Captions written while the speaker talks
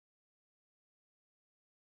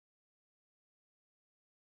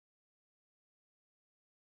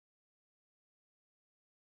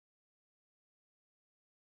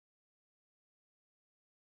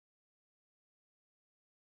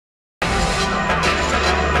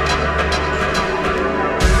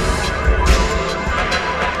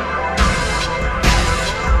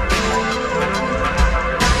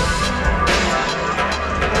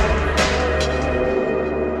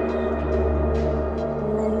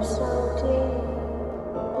so deep,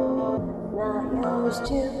 not yours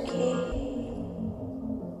to keep.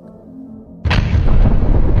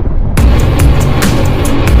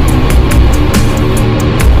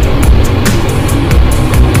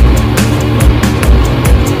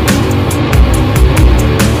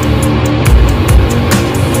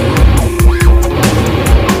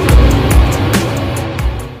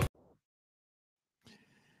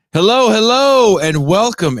 Hello, hello, and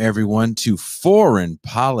welcome everyone to Foreign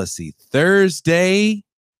Policy Thursday.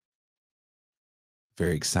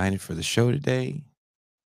 Very excited for the show today.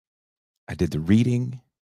 I did the reading,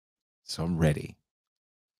 so I'm ready.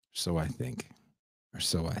 So I think.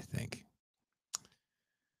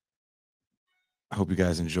 I hope you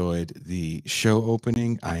guys enjoyed the show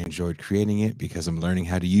opening. I enjoyed creating it because I'm learning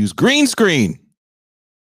how to use green screen.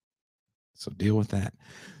 So deal with that.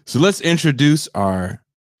 So let's introduce our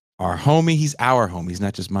homie. He's our homie. He's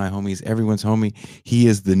not just my homie. He's everyone's homie. He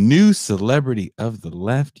is the new celebrity of the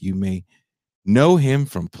left. You may know him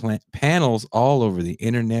from panels all over the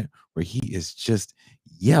internet where he is just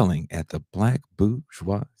yelling at the black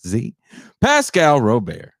bourgeoisie. Pascal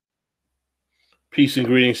Robert. Peace and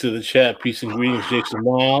greetings to the chat. Peace and greetings, Jason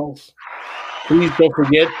Miles. Please don't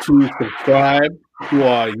forget to subscribe to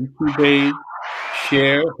our YouTube page,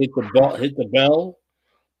 share, hit the bell,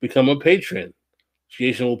 become a patron.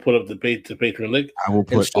 Jason will put up the Patreon link. I will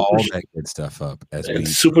put all that good stuff up.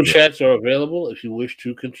 Super chats are available if you wish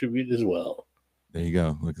to contribute as well. There you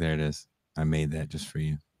go. Look, there it is. I made that just for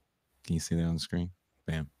you. Can you see that on the screen?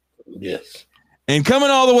 Bam. Yes. And coming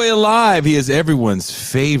all the way alive, he is everyone's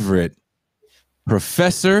favorite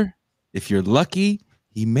professor. If you're lucky,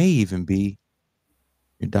 he may even be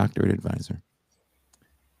your doctorate advisor.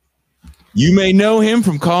 You may know him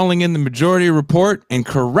from calling in the Majority Report and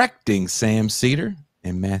correcting Sam Cedar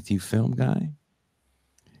and Matthew Film Guy.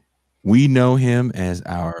 We know him as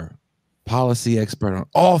our policy expert on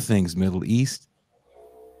all things Middle East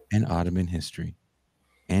and Ottoman history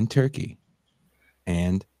and Turkey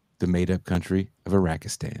and the made-up country of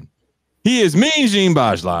Iraqistan. He is Mean Gene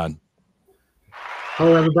Bajlan.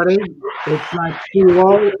 Hello, everybody. It's nice to see you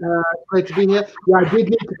all. Great to be here. Yeah, I did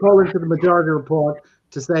need to call into the Majority Report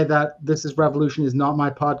to say that This Is Revolution is not my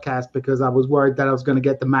podcast because I was worried that I was going to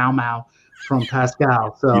get the mau from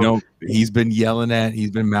Pascal. So you know, he's been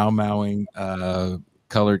mau-mauing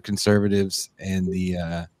colored conservatives and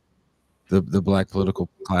the black political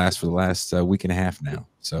class for the last week and a half now.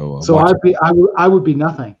 So I would be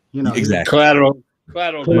nothing. You know, exactly. Collateral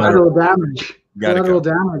damage. Collateral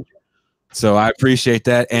damage. So I appreciate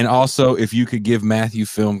that. And also, if you could give Matthew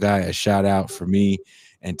Film Guy a shout out for me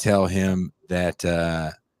and tell him that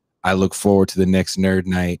I look forward to the next Nerd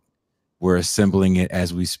Night. We're assembling it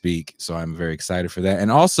as we speak. So I'm very excited for that.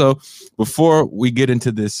 And also, before we get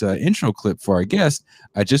into this intro clip for our guest,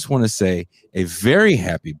 I just want to say a very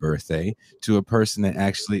happy birthday to a person that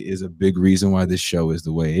actually is a big reason why this show is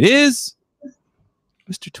the way it is,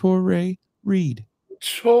 Mr. Torrey Reed.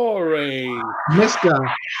 Torrey. Mr.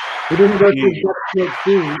 He didn't go to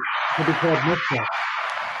PhD to be called Mr.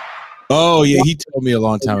 Oh, yeah, he told me a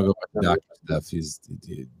long time ago about the doctor stuff.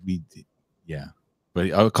 Yeah,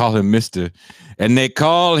 but I'll call him Mr. And they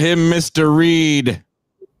call him Mr. Reed.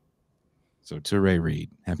 So Torrey Reed,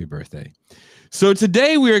 happy birthday. So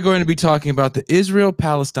today we are going to be talking about the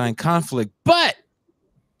Israel-Palestine conflict, but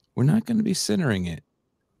we're not going to be centering it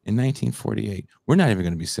in 1948. We're not even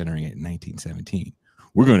going to be centering it in 1917.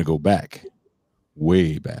 We're going to go back,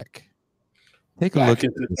 way back. Take a look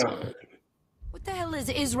at this. What the hell is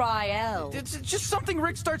Israel? It's just something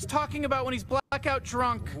Rick starts talking about when he's blackout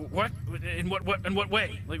drunk. What? In what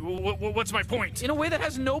way? Like, what's my point? In a way that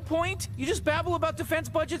has no point? You just babble about defense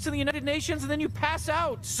budgets in the United Nations and then you pass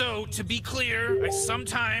out. So, to be clear, I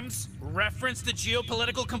sometimes reference the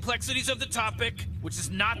geopolitical complexities of the topic, which is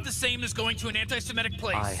not the same as going to an anti-Semitic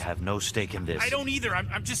place. I have no stake in this. I don't either.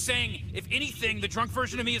 I'm just saying, if anything, the drunk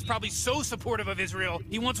version of me is probably so supportive of Israel.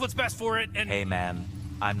 He wants what's best for it, and... Hey, man,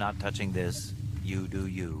 I'm not touching this. You do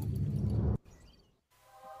you.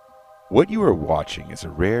 What you are watching is a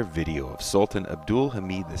rare video of Sultan Abdul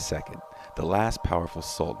Hamid II, the last powerful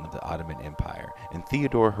sultan of the Ottoman Empire, and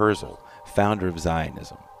Theodore Herzl, founder of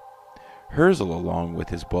Zionism. Herzl, along with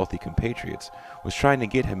his wealthy compatriots, was trying to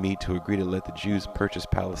get Hamid to agree to let the Jews purchase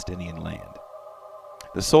Palestinian land.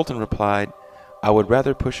 The Sultan replied, "I would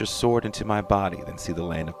rather push a sword into my body than see the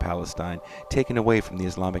land of Palestine taken away from the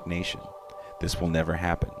Islamic nation. This will never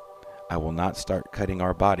happen. I will not start cutting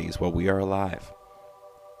our bodies while we are alive.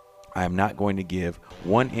 I am not going to give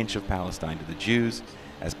 1 inch of Palestine to the Jews,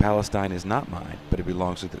 as Palestine is not mine, but it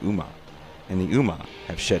belongs to the Ummah, and the Ummah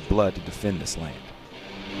have shed blood to defend this land."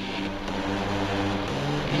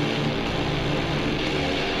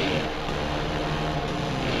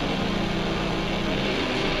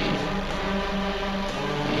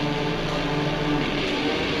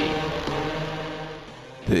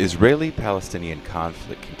 The Israeli-Palestinian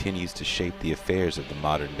conflict continues to shape the affairs of the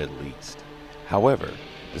modern Middle East. However,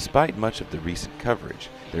 despite much of the recent coverage,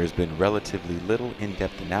 there has been relatively little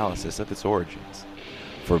in-depth analysis of its origins.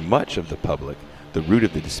 For much of the public, the root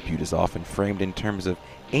of the dispute is often framed in terms of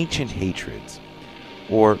ancient hatreds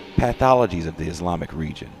or pathologies of the Islamic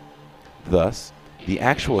region. Thus, the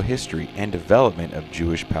actual history and development of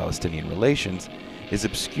Jewish-Palestinian relations is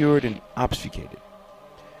obscured and obfuscated.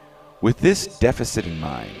 With this deficit in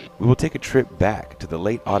mind, we will take a trip back to the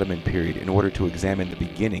late Ottoman period in order to examine the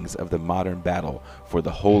beginnings of the modern battle for the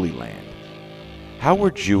Holy Land. How were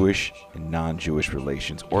Jewish and non-Jewish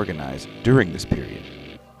relations organized during this period?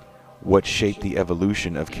 What shaped the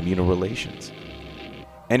evolution of communal relations?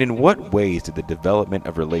 And in what ways did the development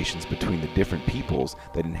of relations between the different peoples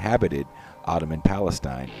that inhabited Ottoman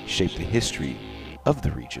Palestine shape the history of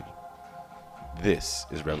the region? This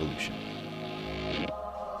is Revolution.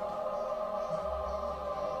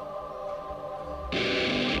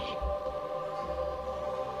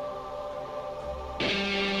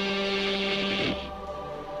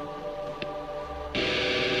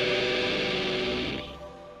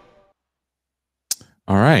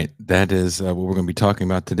 All right, that is what we're going to be talking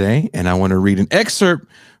about today. And I want to read an excerpt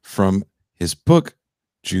from his book,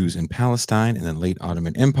 Jews in Palestine and the Late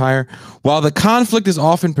Ottoman Empire. While the conflict is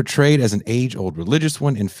often portrayed as an age-old religious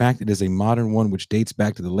one, in fact, it is a modern one which dates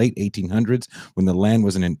back to the late 1800s when the land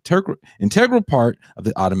was an integral part of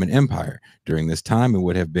the Ottoman Empire. During this time, it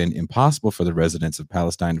would have been impossible for the residents of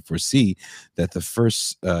Palestine to foresee that the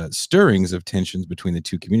first stirrings of tensions between the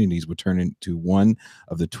two communities would turn into one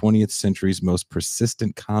of the 20th century's most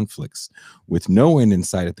persistent conflicts, with no end in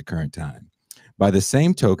sight at the current time. By the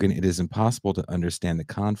same token, it is impossible to understand the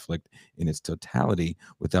conflict in its totality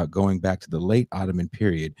without going back to the late Ottoman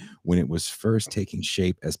period when it was first taking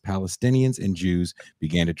shape as Palestinians and Jews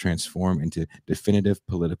began to transform into definitive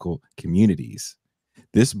political communities.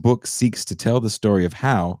 This book seeks to tell the story of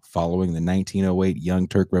how, following the 1908 Young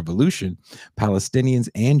Turk Revolution, Palestinians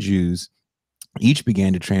and Jews each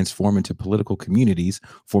began to transform into political communities,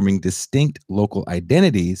 forming distinct local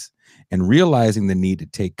identities and realizing the need to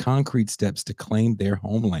take concrete steps to claim their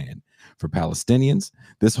homeland. For Palestinians,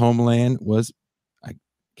 this homeland was, can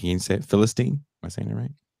you say it, Philistine? Am I saying it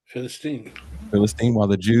right? Philistine. Philistine, while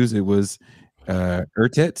the Jews, it was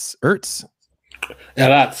Ertz.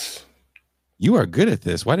 Eretz. You are good at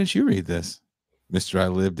this. Why didn't you read this? Mr. I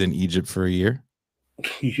lived in Egypt for a year.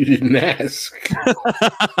 You didn't ask.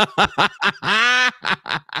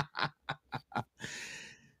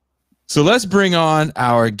 So let's bring on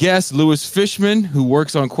our guest, Louis Fishman, who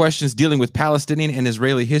works on questions dealing with Palestinian and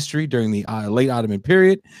Israeli history during the late Ottoman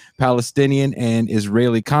period, Palestinian and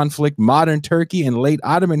Israeli conflict, modern Turkey, and late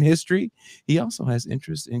Ottoman history. He also has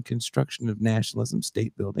interest in construction of nationalism,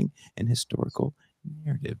 state building, and historical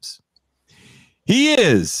narratives. He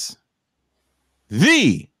is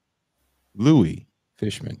the Louis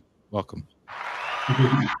Fishman. Welcome.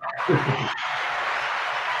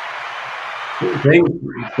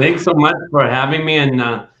 Thanks so much for having me,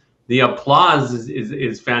 and the applause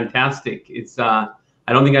is fantastic. It's I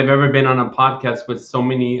don't think I've ever been on a podcast with so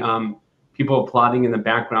many people applauding in the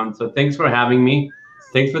background. So thanks for having me.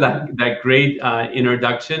 Thanks for that great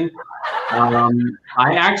introduction.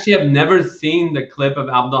 I actually have never seen the clip of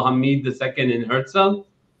Abdul Hamid II and Herzl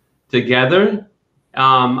together.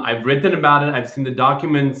 I've written about it. I've seen the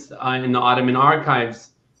documents in the Ottoman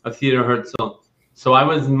archives of Theodor Herzl. So I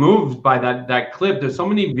was moved by that clip. There's so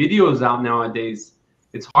many videos out nowadays.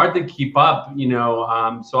 It's hard to keep up, you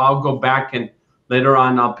know. So I'll go back and later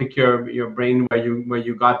on I'll pick your brain where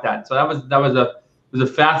you got that. So that was a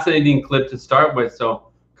fascinating clip to start with.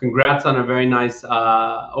 So congrats on a very nice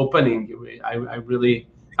opening. I really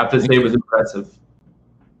have to say it was impressive.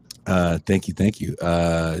 Thank you.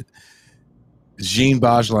 Jean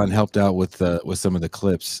Bajlan helped out with some of the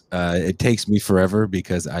clips. It takes me forever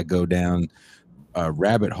because I go down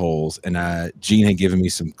rabbit holes, and Jean had given me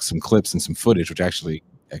some clips and some footage, which actually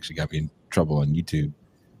got me in trouble on YouTube.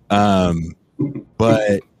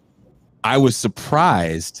 But I was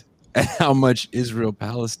surprised at how much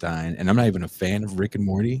Israel-Palestine, and I'm not even a fan of Rick and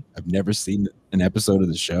Morty. I've never seen an episode of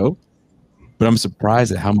the show, but I'm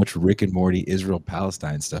surprised at how much Rick and Morty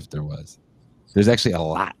Israel-Palestine stuff there was. There's actually a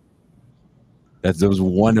lot. There was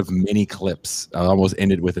one of many clips. I almost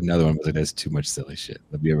ended with another one. I was like, that's too much silly shit.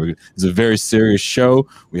 It's a very serious show.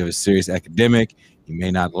 We have a serious academic. He may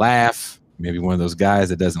not laugh. Maybe one of those guys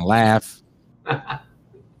that doesn't laugh.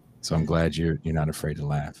 So I'm glad you're not afraid to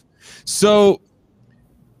laugh. So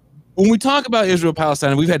when we talk about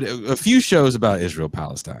Israel-Palestine, we've had a few shows about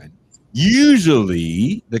Israel-Palestine.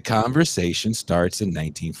 Usually the conversation starts in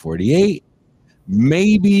 1948.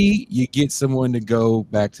 Maybe you get someone to go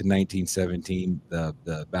back to 1917,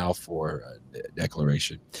 the Balfour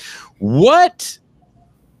Declaration. What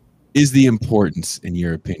is the importance, in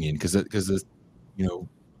your opinion? Because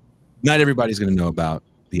not everybody's going to know about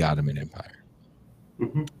the Ottoman Empire.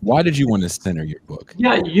 Why did you want to center your book?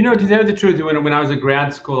 Yeah, to tell you the truth, when I was at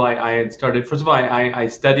grad school, I had started. First of all, I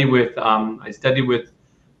studied with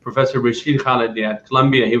Professor Rashid Khalidi at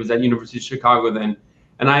Columbia. He was at University of Chicago then,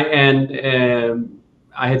 and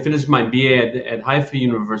I had finished my BA at Haifa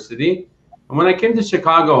University. And when I came to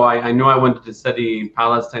Chicago, I knew I wanted to study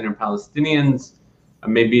Palestine or Palestinians,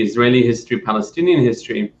 maybe Israeli history, Palestinian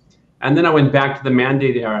history, and then I went back to the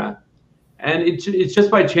Mandate era. And it's just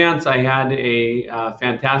by chance I had a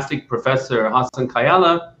fantastic professor, Hassan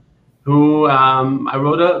Kayala, who I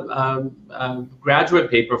wrote a graduate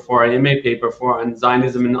paper for, an MA paper for, on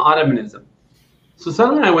Zionism and Ottomanism. So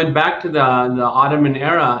suddenly I went back to the Ottoman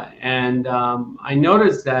era, and I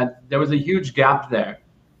noticed that there was a huge gap there.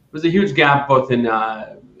 There was a huge gap both in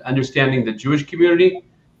understanding the Jewish community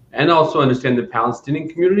and also understand the Palestinian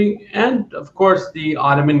community and, of course, the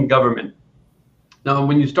Ottoman government. Now,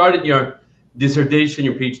 when you started your dissertation,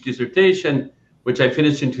 your PhD dissertation, which I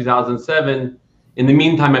finished in 2007. In the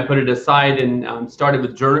meantime, I put it aside and started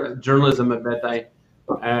with journalism a bit.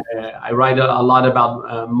 I write a lot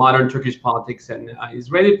about modern Turkish politics and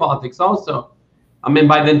Israeli politics also. I mean,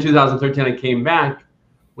 by then 2013, I came back.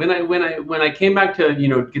 When I came back to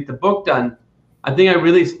get the book done, I think I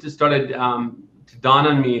really started to dawn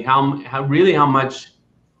on me how much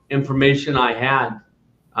information I had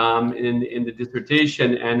in the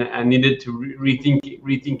dissertation, and I needed to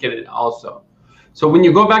rethink it also. So when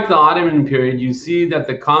you go back to the Ottoman period, you see that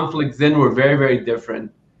the conflicts then were very, very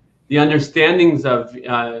different. The understandings of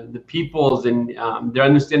the peoples and their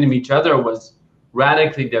understanding of each other was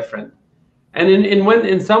radically different. And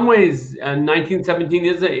in some ways, 1917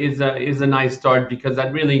 is a nice start, because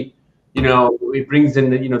that really, it brings in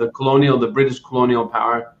the British colonial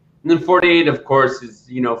power. And then 48, of course, is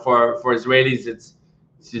for Israelis, it's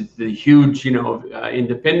the huge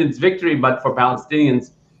independence victory, but for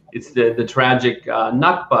Palestinians, it's the tragic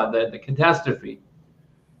Nakba, the catastrophe.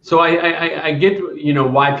 So I get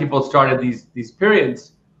why people started these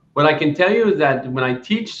periods. What I can tell you is that when I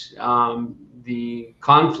teach the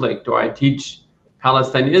conflict, or I teach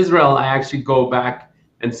Palestine-Israel, I actually go back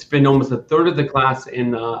and spend almost a third of the class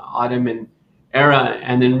in the Ottoman era,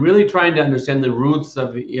 and then really trying to understand the roots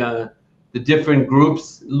of the different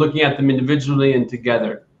groups, looking at them individually and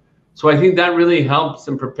together. So I think that really helps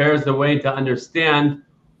and prepares the way to understand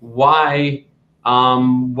why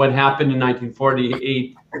what happened in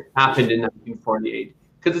 1948 happened in 1948.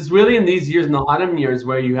 Because it's really in these years, in the Ottoman years,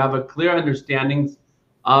 where you have a clear understanding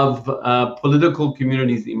of political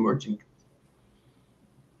communities emerging.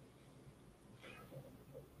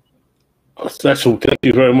 Special. Thank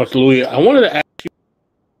you very much, Louis. I wanted to ask you.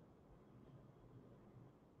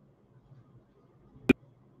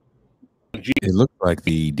 It looked like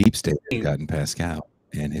the deep state had gotten Pascal,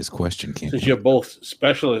 and his question came. Since you're both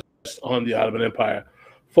specialists on the Ottoman Empire,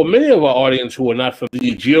 for many of our audience who are not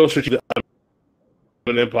familiar with the geostrategy of the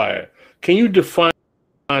Ottoman Empire, can you define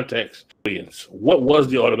context? What was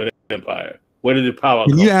the Ottoman Empire? Where did the power come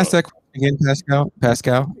from? Can you ask that question again, Pascal?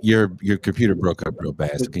 Pascal, your computer broke up real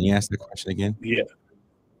bad. So can you ask the question again? Yeah.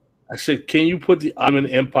 I said, can you put the Ottoman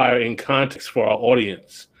Empire in context for our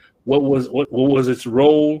audience? What was its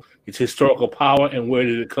role, its historical power, and where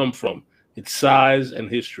did it come from? Its size and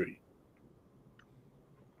history.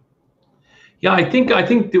 Yeah, I think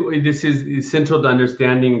this is essential to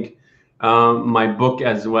understanding my book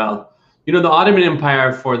as well. The Ottoman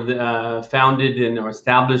Empire, founded or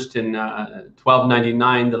established in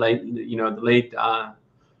 1299,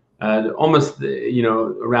 almost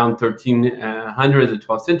around 1300, the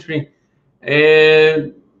 12th century.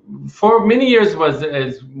 For many years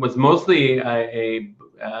was mostly a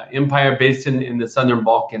empire based in the Southern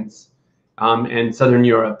Balkans and Southern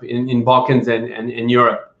Europe, in Balkans and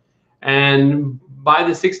Europe. And by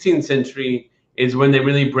the 16th century is when they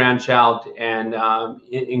really branch out and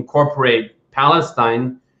incorporate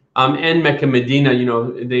Palestine and Mecca, Medina.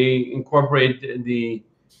 They incorporate the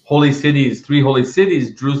holy cities, 3 holy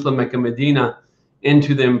cities, Jerusalem, Mecca, Medina,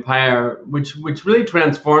 into the empire, which really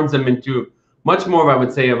transforms them into much more, I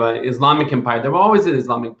would say, of an Islamic empire. They were always an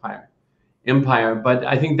Islamic empire, but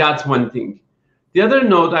I think that's one thing. The other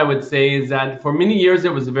note I would say is that for many years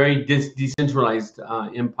it was a very decentralized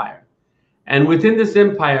empire. And within this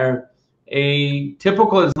empire, a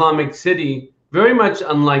typical Islamic city, very much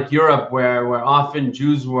unlike Europe, where often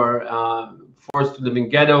Jews were forced to live in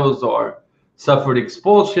ghettos or suffered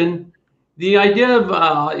expulsion. The idea of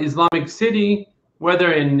Islamic city,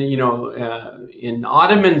 whether in in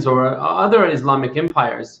Ottomans or other Islamic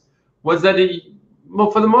empires, was that it,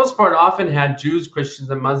 well, for the most part, often had Jews, Christians,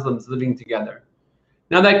 and Muslims living together.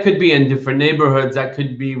 Now that could be in different neighborhoods, that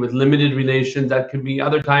could be with limited relations, that could be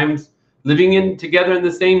other times living together in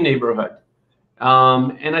the same neighborhood.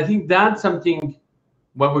 And I think that's something,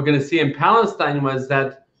 what we're going to see in Palestine was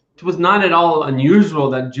that it was not at all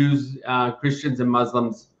unusual that Jews, Christians, and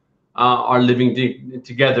Muslims are living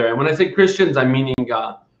together. And when I say Christians, I'm meaning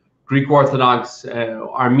Greek Orthodox,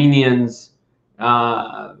 Armenians,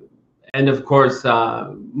 and of course,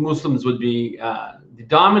 Muslims would be the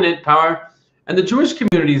dominant power. And the Jewish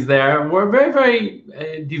communities there were very, very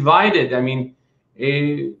divided. I mean,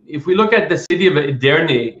 if we look at the city of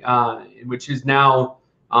Edirne, which is now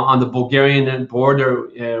on the Bulgarian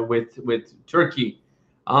border with Turkey,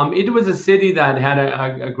 it was a city that had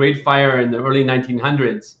a great fire in the early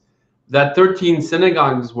 1900s. That 13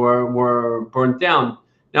 synagogues were burnt down.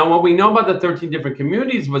 Now, what we know about the 13 different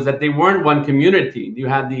communities was that they weren't one community. You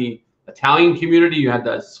had the Italian community, you had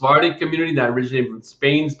the Sephardic community that originated from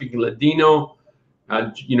Spain, speaking Ladino,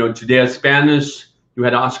 Judeo-Spanish. You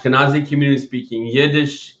had Ashkenazi community speaking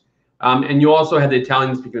Yiddish, and you also had the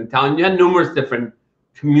Italian speaking Italian. You had numerous different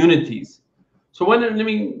communities. So when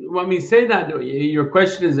we say that, your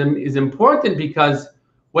question is important, because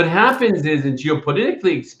what happens is, in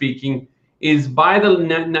geopolitically speaking, is by the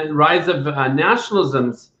rise of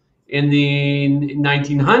nationalisms in the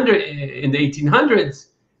 1800s,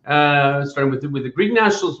 starting with the Greek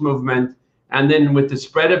nationalist movement, and then with the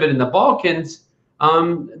spread of it in the Balkans,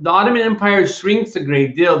 the Ottoman Empire shrinks a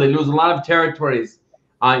great deal. They lose a lot of territories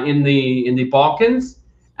in the Balkans,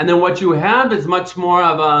 and then what you have is much more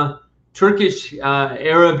of a Turkish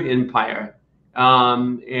Arab empire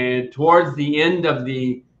towards the end of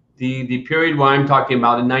the period where I'm talking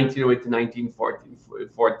about, in 1908 to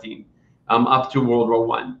 1914, up to World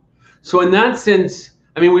War I. So in that sense,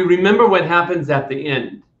 I mean, we remember what happens at the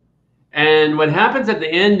end. And what happens at the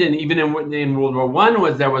end, and even in World War I,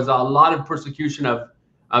 was there was a lot of persecution of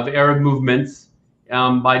Arab movements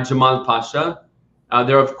by Jamal Pasha.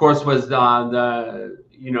 There, of course, was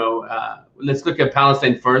let's look at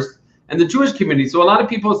Palestine first, and the Jewish community. So a lot of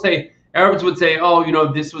people say, Arabs would say, oh,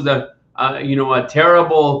 this was a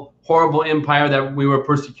terrible, horrible empire that we were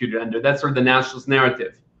persecuted under. That's sort of the nationalist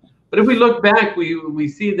narrative. But if we look back, we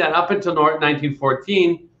see that up until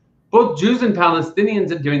 1914, both Jews and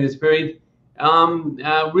Palestinians during this period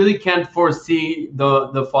really can't foresee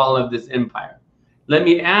the fall of this empire. Let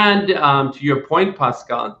me add to your point,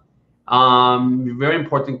 Pascal, very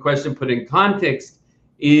important question put in context,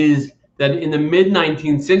 is that in the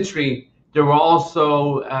mid-19th century, there were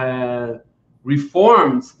also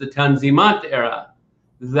reforms, the Tanzimat era,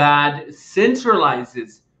 that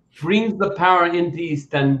centralizes, brings the power into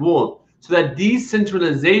Istanbul, so that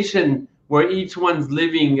decentralization, where each one's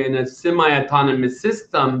living in a semi-autonomous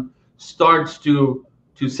system, starts to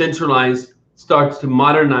centralize, starts to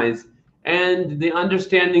modernize, and the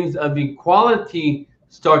understandings of equality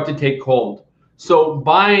start to take hold. So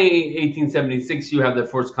by 1876, you have the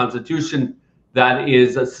first constitution that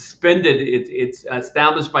is suspended. It's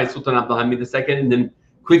established by Sultan Abdulhamid II and then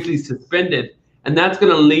quickly suspended. And that's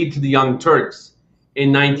going to lead to the Young Turks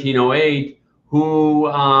in 1908, who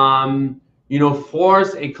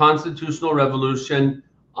force a constitutional revolution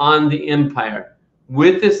on the empire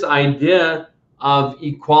with this idea of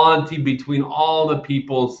equality between all the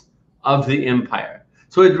peoples of the empire.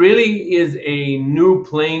 So it really is a new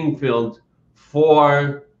playing field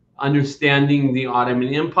for understanding the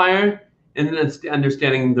Ottoman Empire and then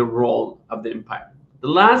understanding the role of the empire. The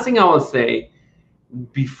last thing I will say,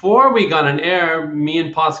 before we got on air, me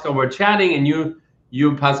and Pascal were chatting, and you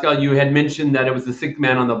Pascal, you had mentioned that it was the sixth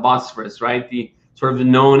man on the Bosphorus, right? The sort of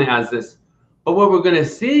known as this. But what we're going to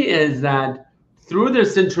see is that through their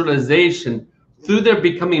centralization, through their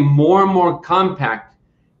becoming more and more compact,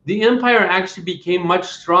 the empire actually became much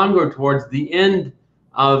stronger towards the end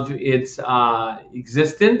of its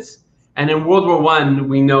existence. And in World War I,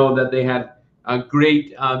 we know that they had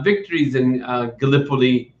great victories in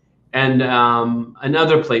Gallipoli and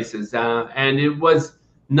other places. And it was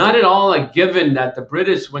not at all a given that the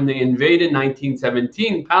British, when they invaded in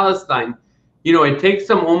 1917 Palestine, it takes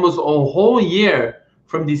them almost a whole year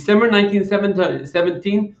from December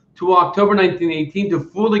 1917 to October 1918 to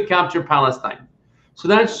fully capture Palestine. So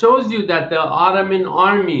that shows you that the Ottoman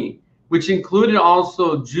army, which included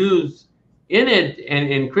also Jews in it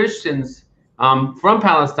and Christians, from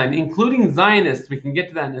Palestine, including Zionists, we can get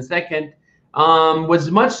to that in a second,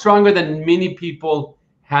 was much stronger than many people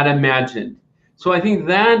had imagined. So I think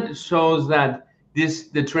that shows that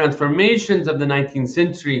the transformations of the 19th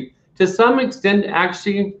century, to some extent,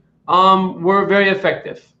 actually were very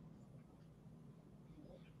effective.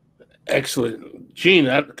 Excellent. Gene,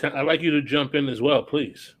 I'd like you to jump in as well,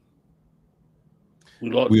 please. We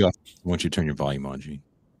want you to turn your volume on, Gene.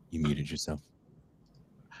 You muted yourself.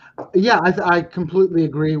 Yeah, I completely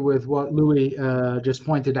agree with what Louis just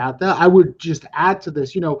pointed out there. I would just add to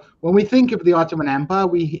this, when we think of the Ottoman Empire,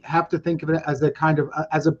 we have to think of it as a kind of,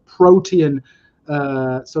 as a protean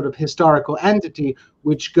sort of historical entity,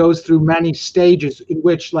 which goes through many stages in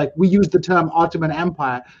which, like, we use the term Ottoman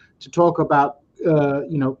Empire to talk about,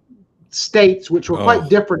 states which were quite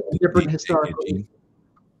different in different historical.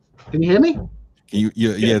 Can you hear me?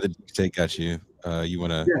 Yeah, the deep state got you. You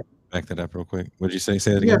want to back that up real quick? What did you say?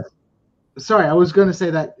 Say it again. Yeah. Sorry, I was going to say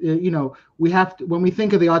that we have to, when we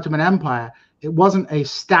think of the Ottoman Empire, it wasn't a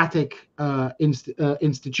static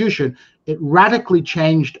institution. It radically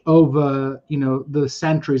changed over the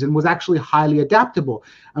centuries and was actually highly adaptable.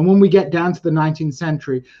 And when we get down to the 19th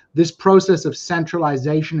century, this process of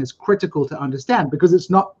centralization is critical to understand, because it's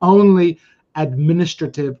not only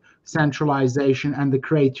administrative centralization and the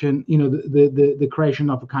creation, the creation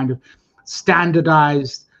of a kind of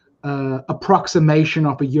standardized approximation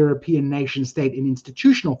of a European nation state in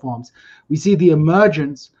institutional forms. We see the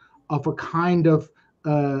emergence of a kind of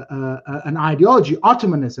an ideology,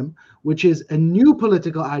 Ottomanism, which is a new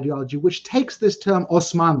political ideology, which takes this term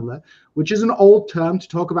Osmanlı, which is an old term to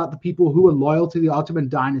talk about the people who are loyal to the Ottoman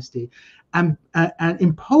dynasty, and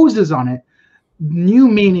imposes on it new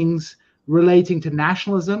meanings relating to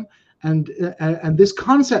nationalism, and this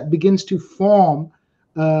concept begins to form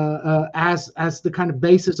as the kind of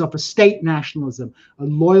basis of a state nationalism, a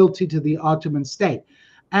loyalty to the Ottoman state.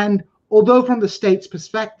 And although from the state's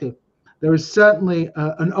perspective, there is certainly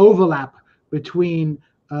an overlap between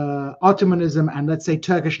Ottomanism and, let's say,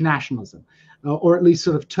 Turkish nationalism, or at least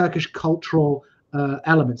sort of Turkish cultural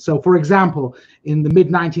elements. So, for example, in the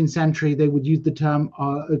mid-19th century, they would use the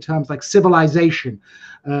terms like civilization.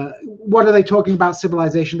 What are they talking about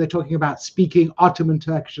civilization? They're talking about speaking Ottoman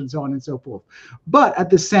Turkish and so on and so forth. But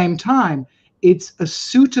at the same time, it's a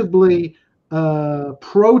suitably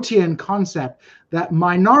protean concept that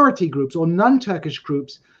minority groups or non-Turkish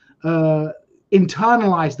groups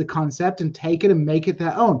internalize the concept and take it and make it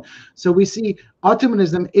their own. So we see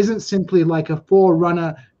Ottomanism isn't simply like a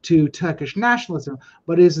forerunner to Turkish nationalism,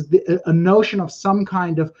 but is a notion of some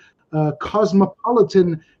kind of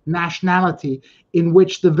cosmopolitan nationality in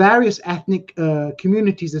which the various ethnic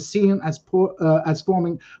communities are seen as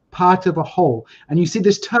forming part of a whole. And you see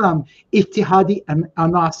this term ittihadi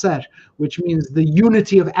anasir, which means the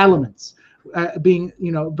unity of elements, being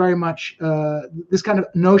very much this kind of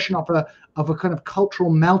notion of a kind of cultural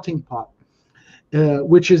melting pot,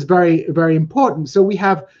 which is very, very important. So we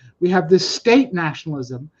have this state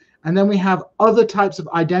nationalism, and then we have other types of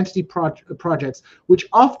identity projects, which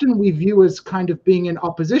often we view as kind of being in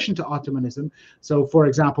opposition to Ottomanism. So, for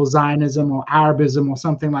example, Zionism or Arabism or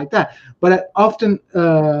something like that. But often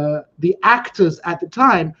the actors at the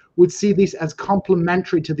time would see these as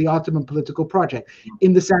complementary to the Ottoman political project,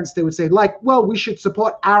 in the sense they would say, like, well, we should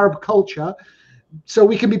support Arab culture so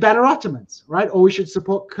we can be better Ottomans, right? Or we should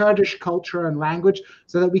support Kurdish culture and language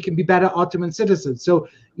so that we can be better Ottoman citizens. So,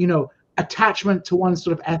 attachment to one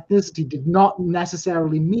sort of ethnicity did not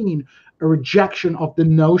necessarily mean a rejection of the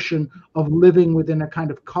notion of living within a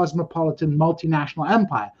kind of cosmopolitan multinational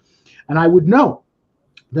empire. And I would note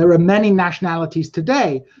there are many nationalities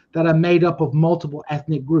today that are made up of multiple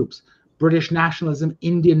ethnic groups: British nationalism,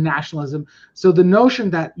 Indian nationalism. So the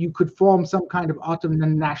notion that you could form some kind of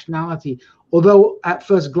Ottoman nationality, although at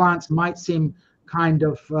first glance might seem kind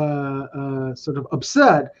of sort of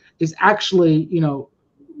absurd, is actually,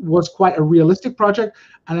 was quite a realistic project.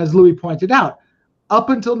 And as Louis pointed out, up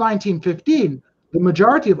until 1915, the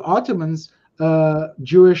majority of Ottomans,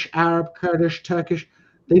 Jewish, Arab, Kurdish, Turkish,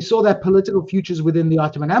 they saw their political futures within the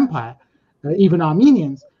Ottoman Empire, even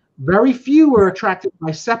Armenians. Very few were attracted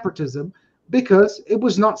by separatism because it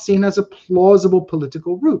was not seen as a plausible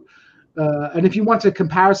political route. And if you want a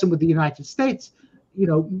comparison with the United States,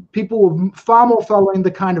 people were far more following the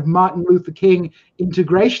kind of Martin Luther King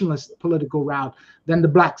integrationist political route than the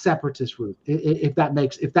black separatist route, if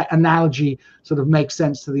that analogy sort of makes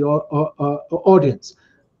sense to the audience.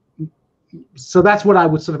 So that's what I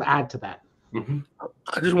would sort of add to that. Mm-hmm.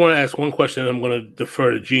 I just want to ask one question, and I'm going to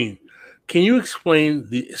defer to Gene. Can you explain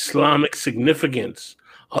the Islamic significance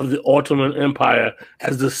of the Ottoman Empire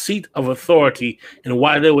as the seat of authority, and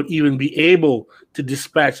why they would even be able to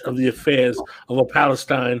dispatch of the affairs of a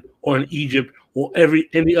Palestine or an Egypt or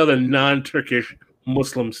any other non-Turkish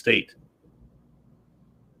Muslim state.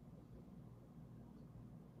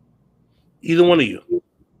 Either one of you.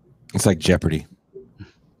 It's like Jeopardy.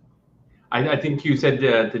 I think you said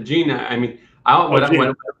to Gene. I mean, I'll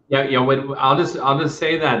just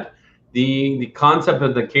say that the concept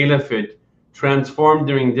of the caliphate transformed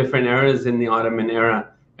during different eras in the Ottoman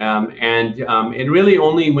era, and it really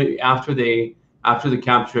only went after the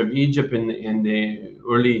capture of Egypt in the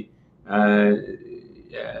early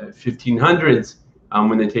 1500s,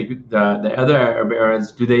 when they take the other Arab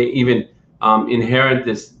eras, do they even inherit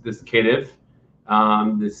this caliph,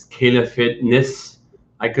 this caliphate-ness,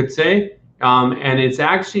 I could say. And it's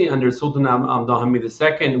actually under Sultan Abdulhamid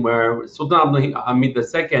II, where Sultan Abdulhamid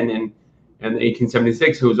II in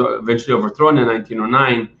 1876, who was eventually overthrown in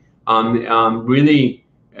 1909, really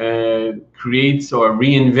creates or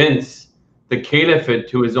reinvents the caliphate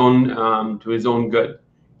to his own good,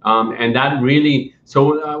 and that really.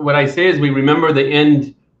 So what I say is, we remember the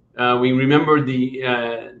end. We remember the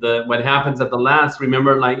what happens at the last.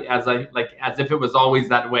 Remember, as if it was always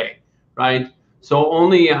that way, right? So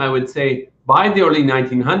only, I would say, by the early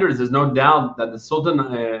 1900s, there's no doubt that the Sultan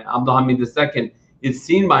Abdulhamid II is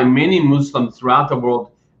seen by many Muslims throughout the world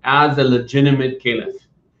as a legitimate caliph,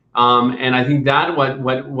 and I think that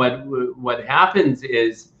what happens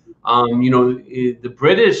is, the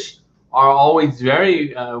British are always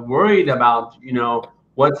very worried about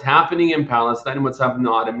what's happening in Palestine, what's happening in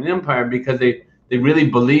the Ottoman Empire, because they really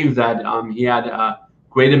believe that he had a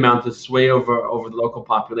great amount of sway over the local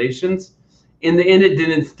populations. In the end,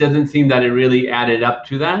 it doesn't seem that it really added up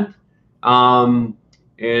to that. Abdulhamid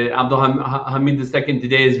II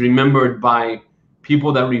today is remembered by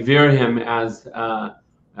people that revere him as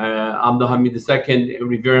Abdulhamid II,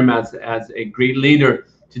 revere him as a great leader.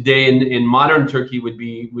 Today in modern Turkey would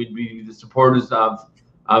be the supporters of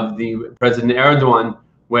the President Erdogan,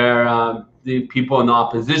 where the people in the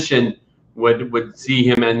opposition would see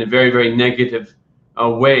him in a very, very negative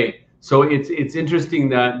way. So it's interesting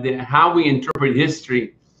that how we interpret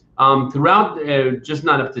history throughout, just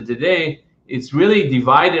not up to today. It's really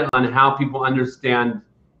divided on how people understand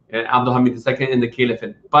Abdulhamid II and the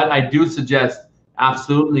caliphate. But I do suggest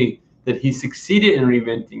absolutely that he succeeded in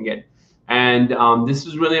reinventing it, and this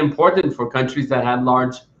is really important for countries that had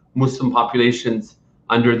large Muslim populations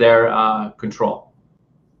under their control.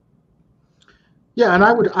 Yeah, and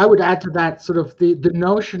I would add to that sort of the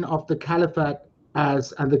notion of the caliphate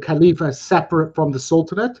and the caliph as separate from the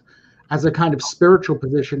sultanate as a kind of spiritual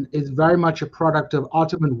position is very much a product of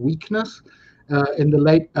Ottoman weakness in the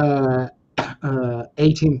late in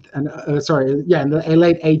the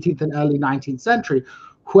late 18th and early 19th century,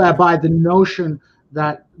 whereby the notion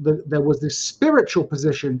that there was this spiritual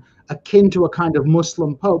position akin to a kind of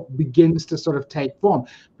Muslim pope begins to sort of take form,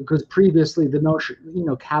 because previously the notion,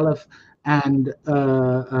 caliph and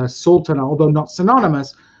sultan, although not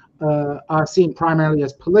synonymous, are seen primarily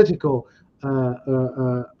as political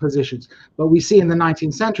positions. But we see in the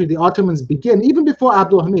 19th century, the Ottomans begin, even before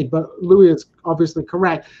Abdulhamid, but Louis is obviously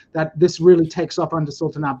correct that this really takes off under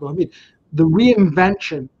Sultan Abdulhamid, the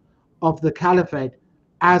reinvention of the caliphate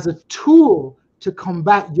as a tool to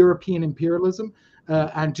combat European imperialism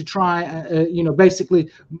and to try, basically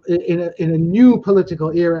in a new political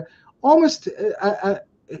era, almost,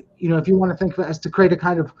 if you want to think of it as to create a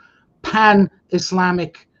kind of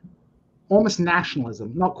pan-Islamic, almost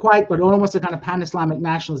nationalism, not quite, but almost a kind of pan-Islamic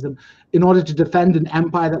nationalism in order to defend an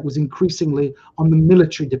empire that was increasingly on the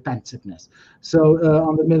military defensiveness. So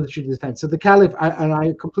on the military defense. So the caliph, and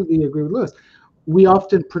I completely agree with Lewis, we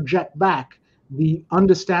often project back the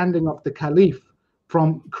understanding of the caliph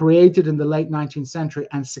from created in the late 19th century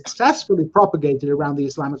and successfully propagated around the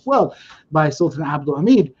Islamic world by Sultan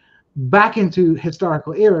Abdulhamid back into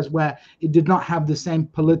historical eras where it did not have the same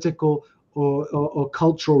political or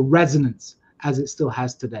cultural resonance as it still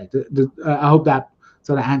has today. I hope that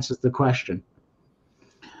sort of answers the question.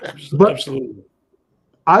 Absolutely.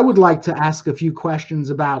 I would like to ask a few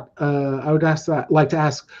questions about, like to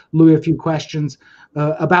ask Louis a few questions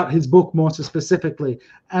about his book more specifically.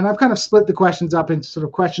 And I've kind of split the questions up into sort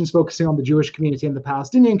of questions focusing on the Jewish community and the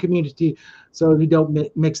Palestinian community, so we don't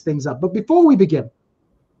mix things up. But before we begin,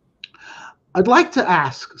 I'd like to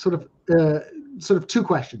ask sort of two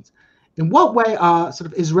questions. In what way are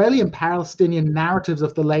sort of Israeli and Palestinian narratives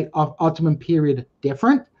of the late Ottoman period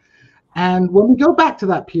different? And when we go back to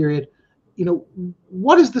that period,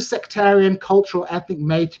 what is the sectarian, cultural, ethnic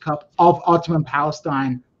makeup of Ottoman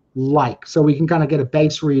Palestine like? So we can kind of get a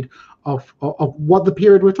base read of what the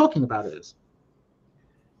period we're talking about is.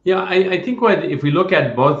 Yeah, I think if we look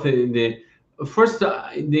at both the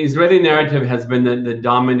Israeli narrative has been the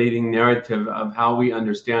dominating narrative of how we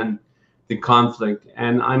understand the conflict,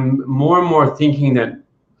 and I'm more and more thinking that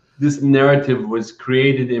this narrative was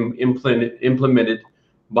created and implemented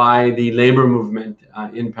by the labor movement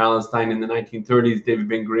in Palestine in the 1930s. David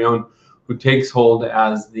Ben-Gurion, who takes hold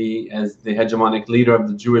as the hegemonic leader of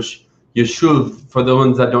the Jewish Yeshuv. For the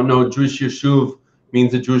ones that don't know, Jewish Yeshuv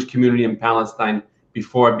means the Jewish community in Palestine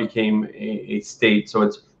before it became a state. So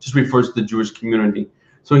it just refers to the Jewish community.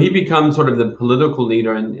 So he becomes sort of the political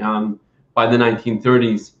leader by the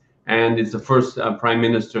 1930s, and is the first prime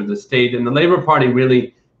minister of the state. And the Labor Party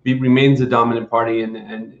really remains a dominant party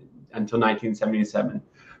until 1977.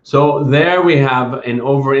 So there we have an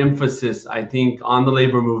overemphasis, I think, on the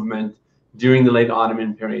labor movement during the late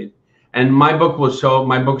Ottoman period. And my book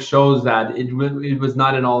shows that it was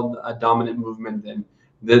not at all a dominant movement then.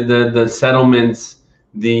 The settlements,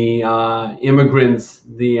 the immigrants,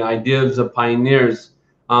 the ideas of pioneers,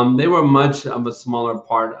 they were much of a smaller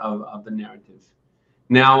part of the narrative.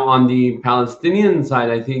 Now, on the Palestinian side,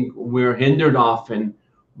 I think we're hindered often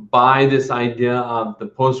by this idea of the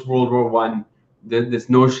post-World War I, this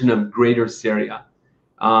notion of Greater Syria,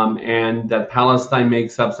 and that Palestine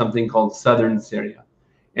makes up something called Southern Syria.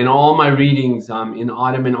 In all my readings, in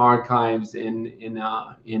Ottoman archives, in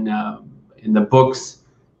the books,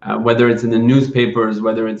 whether it's in the newspapers,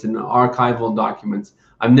 whether it's in the archival documents,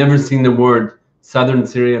 I've never seen the word Southern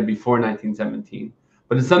Syria before 1917.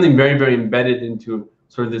 But it's something very, very embedded into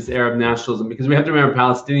sort of this Arab nationalism, because we have to remember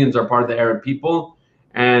Palestinians are part of the Arab people,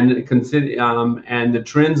 and the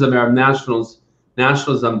trends of Arab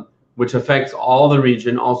nationalism, which affects all the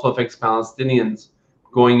region, also affects Palestinians,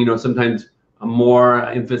 going, sometimes a more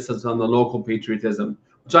emphasis on the local patriotism,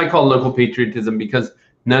 which I call local patriotism, because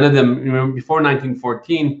none of them, before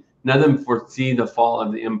 1914, none of them foresee the fall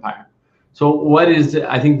of the empire. So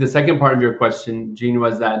I think the second part of your question, Gene,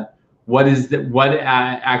 was that what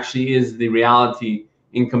actually is the reality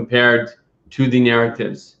in compared to the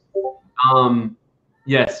narratives?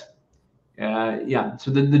 Yes. Yeah. So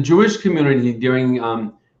the Jewish community during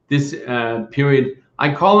this period,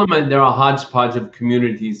 I call them, they're a hodgepodge of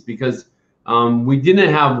communities, because we didn't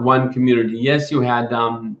have one community. Yes, you had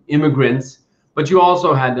immigrants, but you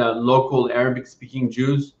also had local Arabic-speaking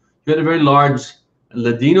Jews. You had a very large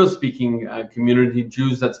Ladino-speaking community,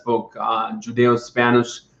 Jews that spoke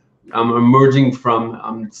Judeo-Spanish, emerging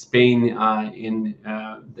from Spain in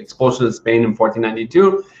the expulsion of Spain in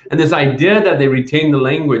 1492. And this idea that they retained the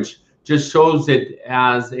language just shows it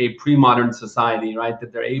as a pre-modern society, right?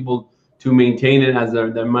 That they're able to maintain it as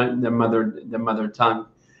their mother tongue.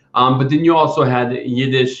 But then you also had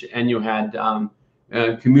Yiddish, and you had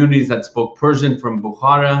communities that spoke Persian from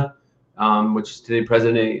Bukhara, which is today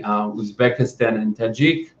present-day Uzbekistan, and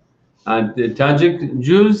the Tajik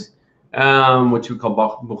Jews, which we call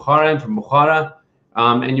Bukhara, from Bukhara,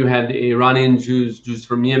 and you had Iranian Jews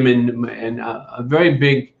from Yemen, and a very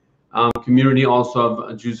big community also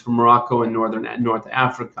of Jews from Morocco and North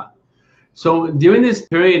Africa. So during this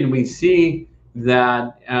period, we see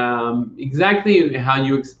that exactly how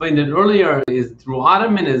you explained it earlier is through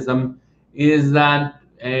Ottomanism, is that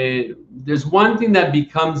there's one thing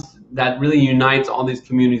that really unites all these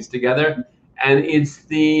communities together, and it's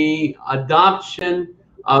the adoption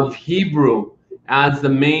of Hebrew as the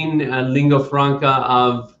main lingua franca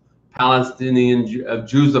of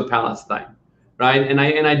Jews of Palestine, right? And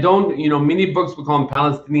I don't, many books will call them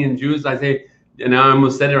Palestinian Jews. I say, and I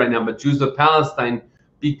almost said it right now, but Jews of Palestine,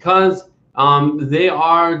 because they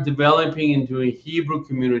are developing into a Hebrew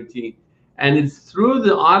community. And it's through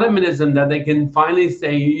the Ottomanism that they can finally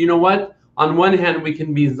say, you know what? On one hand, we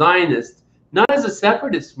can be Zionist, not as a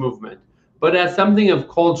separatist movement, but as something of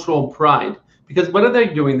cultural pride. Because what are they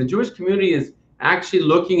doing? The Jewish community is actually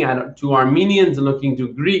looking to Armenians, and looking to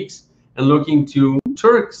Greeks, and looking to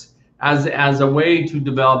Turks as a way to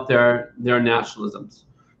develop their nationalisms.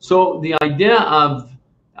 So the idea of,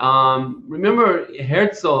 remember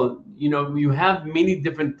Herzl, you have many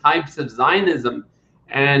different types of Zionism,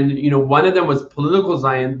 and one of them was political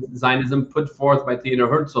Zionism put forth by Theodor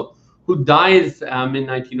Herzl, who dies in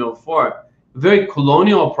 1904. A very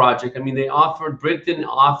colonial project. I mean, Britain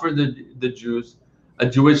offered the Jews a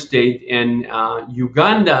Jewish state in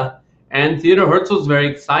Uganda, and Theodor Herzl is very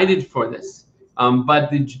excited for this. But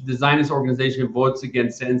the Zionist organization votes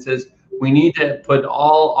against it and says, we need to put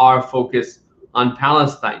all our focus on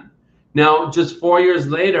Palestine. Now, just 4 years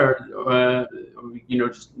later,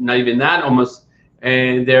 just not even that almost,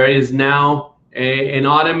 there is now an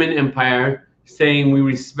Ottoman Empire saying we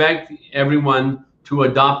respect everyone to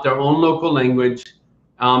adopt their own local language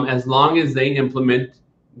as long as they implement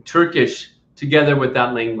Turkish together with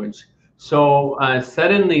that language. So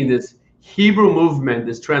suddenly this Hebrew movement,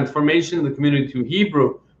 this transformation of the community to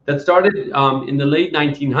Hebrew that started in the late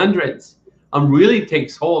 1900s really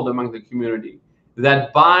takes hold among the community.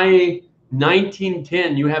 That by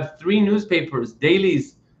 1910, you have 3 newspapers,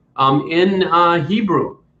 dailies in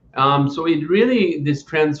Hebrew. So it really, this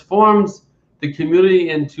transforms the community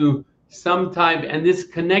into some type, and this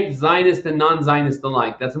connects Zionist and non-Zionist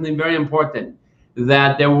alike. That's something very important,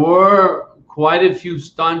 that there were quite a few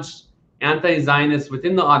staunch anti-Zionists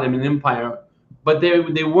within the Ottoman Empire, but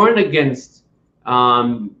they weren't against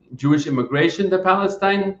Jewish immigration to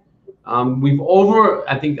Palestine. We've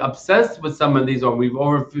I think, obsessed with some of these, or we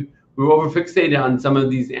were over fixated on some of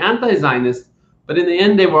these anti-Zionists, but in the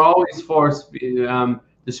end, they were always for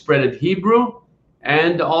the spread of Hebrew,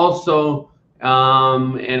 and also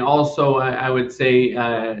I would say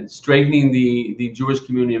straightening the Jewish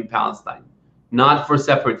community in Palestine, not for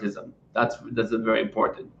separatism. That's very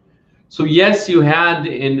important. So yes, you had,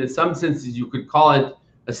 in some senses, you could call it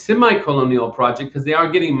a semi-colonial project because they are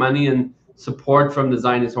getting money and support from the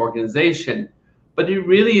Zionist organization, but it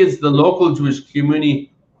really is the local Jewish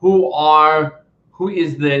community who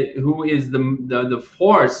is the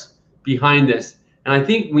force behind this. And I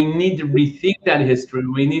think we need to rethink that history.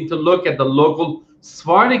 We need to look at the local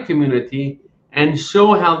Sephardic community and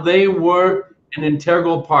show how they were an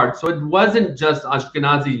integral part. So it wasn't just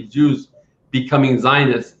Ashkenazi Jews becoming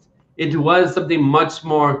Zionists. It was something much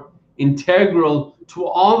more integral to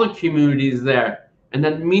all the communities there. And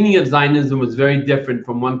that meaning of Zionism was very different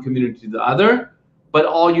from one community to the other, but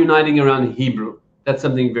all uniting around Hebrew. That's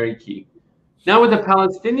something very key. Now with the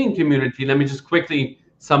Palestinian community, let me just quickly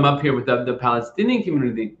sum up here with the Palestinian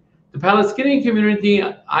community. The Palestinian community,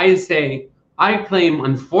 I claim,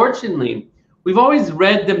 unfortunately, we've always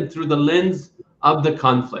read them through the lens of the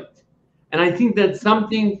conflict. And I think that's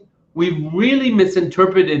something we've really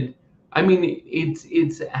misinterpreted. I mean,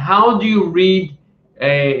 it's how do you read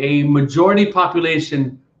a majority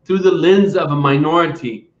population through the lens of a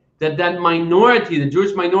minority? That minority, the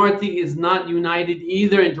Jewish minority, is not united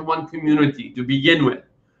either into one community to begin with,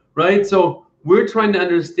 right? So we're trying to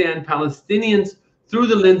understand Palestinians through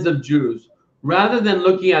the lens of Jews, rather than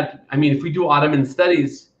looking at, I mean, if we do Ottoman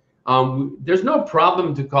studies, there's no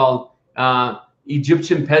problem to call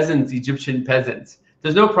Egyptian peasants.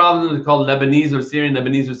 There's no problem to call Lebanese or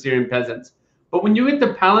Syrian peasants. But when you get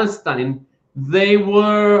to Palestine, they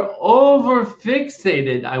were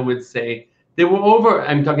over-fixated, I would say. They were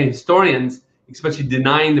I'm talking historians, especially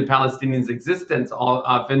denying the Palestinians' existence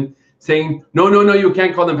often, saying, no, you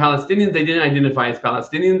can't call them Palestinians. They didn't identify as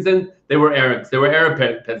Palestinians, and they were Arabs. They were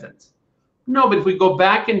Arab peasants. No, but if we go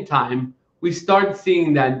back in time, we start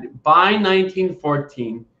seeing that by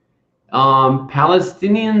 1914,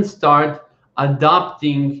 Palestinians start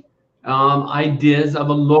adopting ideas of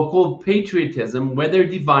a local patriotism, where they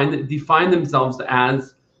define themselves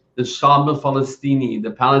as the Shab al-Falastini,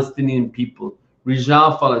 the Palestinian people,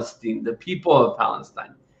 Rijal Palestine, the people of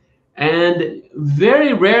Palestine. And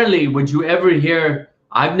very rarely would you ever hear,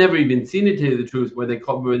 I've never even seen it, to tell you the truth, where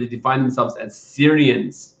they define themselves as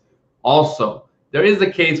Syrians. Also, there is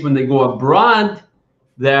a case when they go abroad.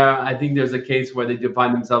 I think there's a case where they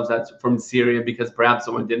define themselves as from Syria, because perhaps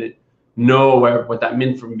someone didn't know what that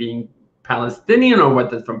meant from being Palestinian, or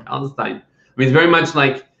what that's from Palestine. I mean, it's very much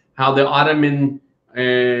like how the Ottoman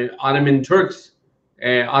Turks,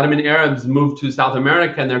 Ottoman Arabs moved to South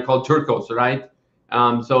America, and they're called Turcos, right?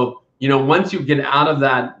 So once you get out of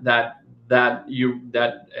that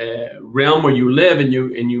realm where you live and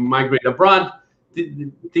you migrate abroad,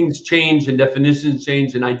 things change and definitions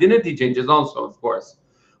change and identity changes also, of course.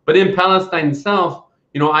 But in Palestine itself,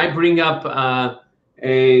 I bring up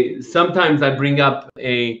sometimes I bring up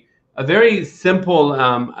a very simple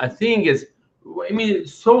thing is, I mean,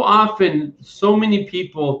 so often, so many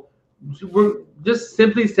people were just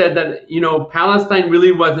simply said that, Palestine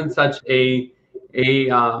really wasn't such a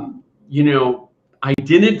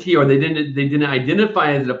identity, or they didn't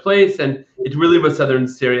identify as a place, and it really was southern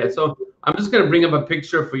Syria. So I'm just going to bring up a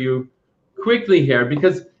picture for you quickly here,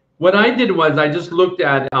 because what I did was I just looked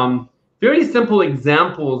at very simple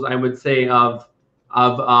examples, I would say, of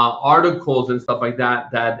articles and stuff like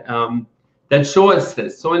that that show us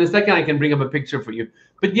this. So in a second, I can bring up a picture for you.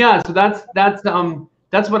 But yeah, so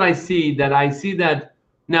that's what I see. That I see that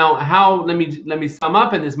now. How? Let me sum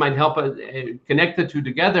up, and this might help us connect the two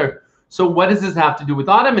together. So what does this have to do with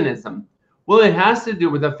Ottomanism? Well, it has to do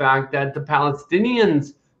with the fact that the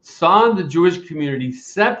Palestinians saw the Jewish community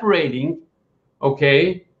separating,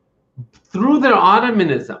 okay, through their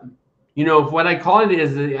Ottomanism. You know, what I call it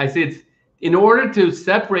is, I say it's, in order to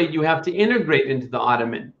separate, you have to integrate into the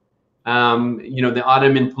Ottoman, you know, the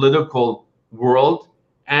Ottoman political world,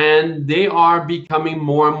 and they are becoming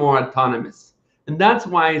more and more autonomous. And that's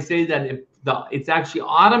why I say that if it's actually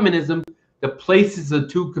Ottomanism that places the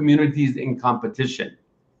two communities in competition.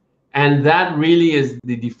 And that really is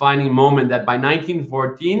the defining moment, that by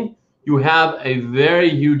 1914, you have a very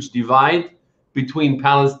huge divide between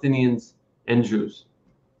Palestinians and Jews.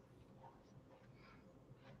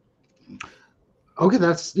 Okay,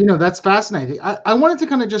 that's fascinating. I wanted to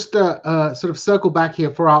kind of just sort of circle back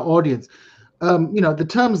here for our audience. The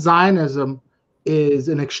term Zionism is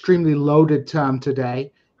an extremely loaded term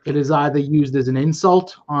today. It is either used as an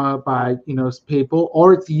insult by people,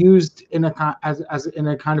 or it's used in a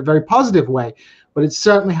kind of very positive way. But it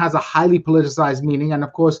certainly has a highly politicized meaning, and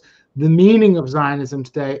of course, the meaning of Zionism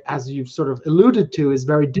today, as you've sort of alluded to, is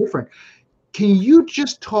very different. Can you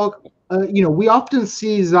just talk? We often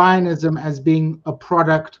see Zionism as being a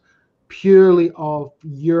product purely of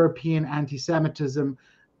European anti-Semitism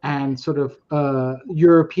and sort of the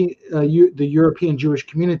European Jewish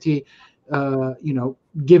community,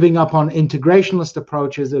 giving up on integrationist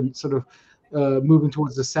approaches and sort of moving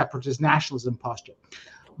towards the separatist nationalism posture.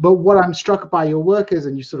 But what I'm struck by your work is,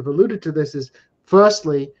 and you sort of alluded to this, is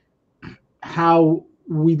firstly how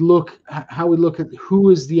we look at who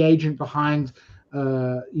is the agent behind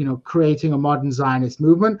creating a modern Zionist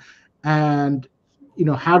movement, and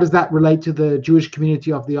how does that relate to the Jewish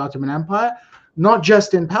community of the Ottoman Empire, not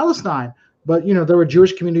just in Palestine, but there were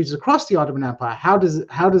Jewish communities across the Ottoman Empire. How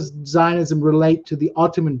does Zionism relate to the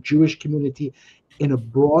Ottoman Jewish community in a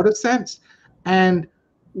broader sense? And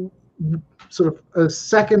sort of a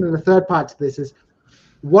second and a third part to this is,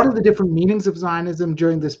 what are the different meanings of Zionism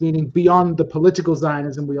during this meeting beyond the political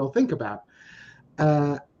Zionism we all think about?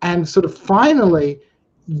 And sort of finally,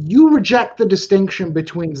 you reject the distinction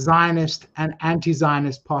between Zionist and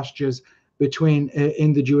anti-Zionist postures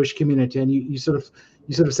in the Jewish community, and you sort of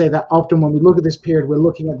say that often when we look at this period, we're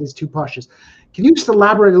looking at these two postures. Can you just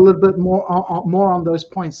elaborate a little bit more on those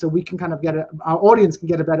points, so we can kind of our audience can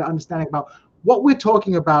get a better understanding about what we're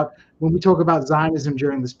talking about when we talk about Zionism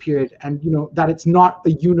during this period, and that it's not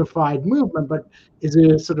a unified movement, but is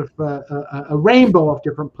a sort of a rainbow of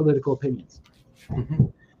different political opinions. Mm-hmm.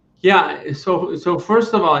 Yeah. So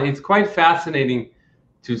first of all, it's quite fascinating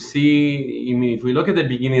to see. I mean, if we look at the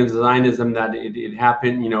beginning of Zionism, that it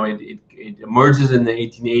happened. It emerges in the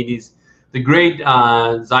 1880s. The great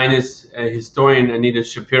Zionist historian Anita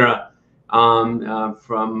Shapira,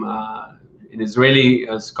 from an Israeli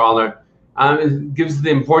scholar, gives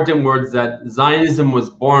the important words that Zionism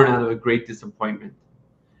was born out of a great disappointment.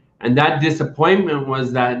 And that disappointment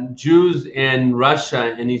was that Jews in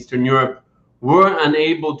Russia and Eastern Europe were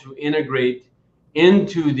unable to integrate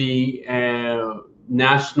into the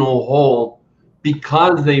national whole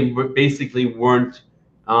because they basically weren't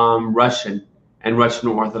Russian and Russian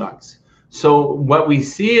Orthodox. So what we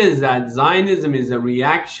see is that Zionism is a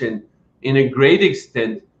reaction in a great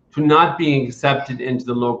extent to not being accepted into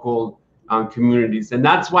the local communities. And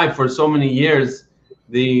that's why for so many years,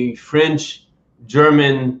 the French,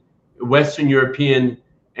 German, Western European,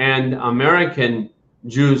 and American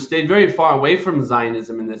Jews stayed very far away from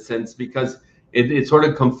Zionism in this sense, because it sort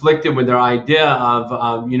of conflicted with their idea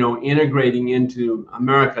of integrating into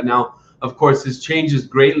America. Now, of course, this changes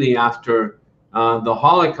greatly after the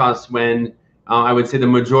Holocaust, when I would say the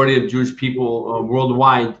majority of Jewish people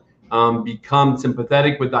worldwide become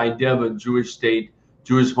sympathetic with the idea of a Jewish state,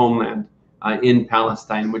 Jewish homeland in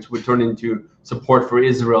Palestine, which would turn into support for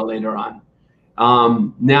Israel later on.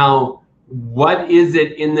 Now, what is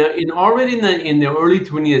it already in the early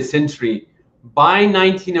 20th century? By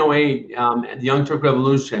 1908, the Young Turk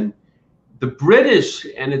Revolution, the British,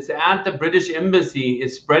 and it's at the British embassy,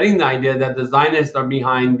 is spreading the idea that the Zionists are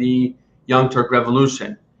behind the Young Turk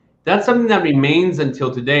Revolution. That's something that remains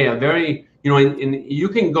until today. A very, you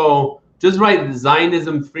can go just write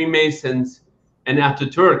Zionism, Freemasons, and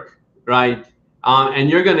Ataturk, right? And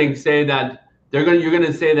you're going to say that you're going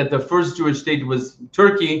to say that the first Jewish state was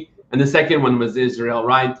Turkey and the second one was Israel,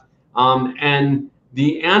 right? And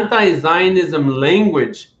the anti-Zionism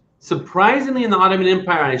language, surprisingly, in the Ottoman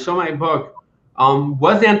Empire, I show my book,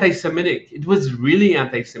 was anti-Semitic. It was really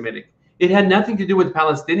anti-Semitic. It had nothing to do with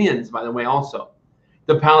Palestinians, by the way, also.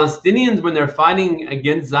 The Palestinians, when they're fighting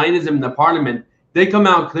against Zionism in the parliament, they come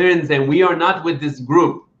out clear and say, we are not with this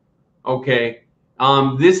group, okay?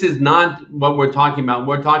 This is not what we're talking about.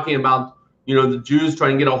 We're talking about, the Jews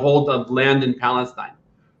trying to get a hold of land in Palestine.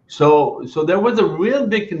 So there was a real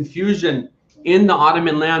big confusion in the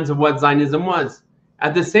Ottoman lands of what Zionism was.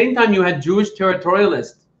 At the same time, you had Jewish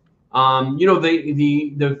territorialists You know,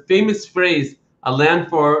 the famous phrase "a land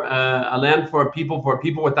for people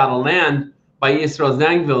without a land" by Israel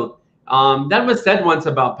Zangwill. That was said once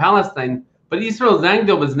about Palestine, but Israel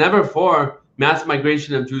Zangwill was never for mass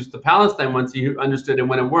migration of Jews to Palestine once he understood it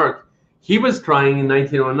wouldn't work. He was trying in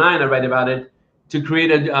 1909, I write about it, to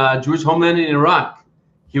create a Jewish homeland in Iraq.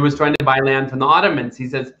 He was trying to buy land from the Ottomans. He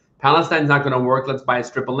says, Palestine's not going to work, let's buy a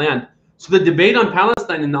strip of land. So the debate on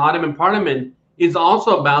Palestine in the Ottoman Parliament is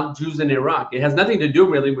also about Jews in Iraq. It has nothing to do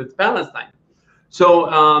really with Palestine.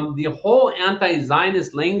 So the whole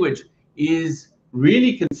anti-Zionist language is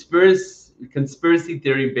really conspiracy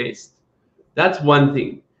theory based. That's one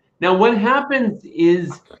thing. Now, what happens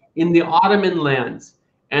is in the Ottoman lands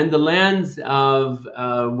and the lands of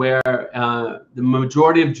where the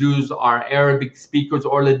majority of Jews are Arabic speakers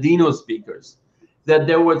or Ladino speakers, that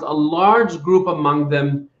there was a large group among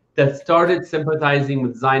them that started sympathizing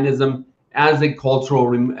with Zionism as a cultural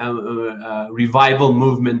revival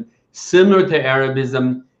movement, similar to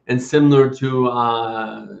Arabism and similar to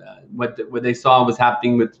what they saw was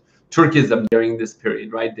happening with Turkism during this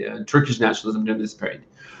period, right? Turkish nationalism during this period.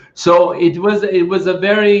 So it was a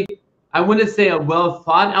very, I wouldn't say a well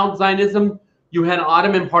thought out Zionism. You had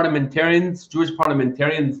Ottoman parliamentarians, Jewish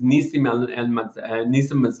parliamentarians, Nissim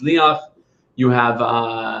Masliach. You have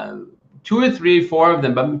 2 or 3, 4 of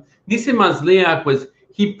them, but Nissim Masliach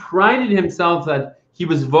he prided himself that he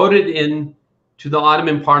was voted in to the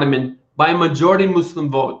Ottoman parliament by a majority Muslim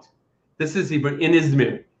vote. This is in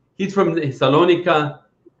Izmir. He's from Salonika,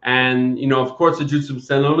 and you know, of course, the Jews from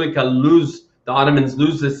Salonika the Ottomans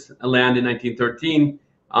lose this land in 1913,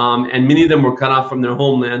 and many of them were cut off from their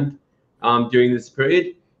homeland during this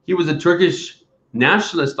period. He was a Turkish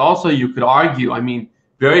nationalist also, you could argue. I mean,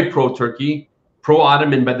 very pro-Turkey,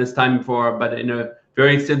 pro-Ottoman by this time but in a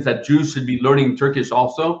very sense that Jews should be learning Turkish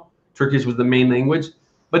also. Turkish was the main language.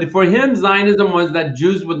 But for him, Zionism was that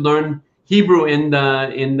Jews would learn Hebrew in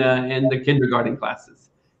the kindergarten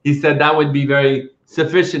classes. He said that would be very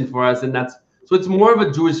sufficient for us, and so it's more of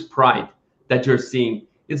a Jewish pride that you're seeing.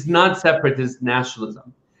 It's not separatist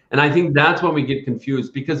nationalism. And I think that's when we get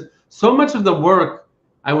confused, because so much of the work,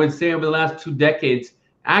 I would say, over the last 2 decades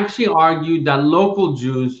actually argued that local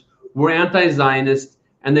Jews were anti-Zionist,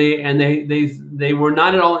 and they were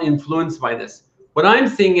not at all influenced by this. What I'm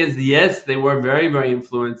seeing is, yes, they were very, very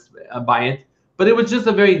influenced by it, but it was just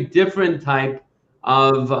a very different type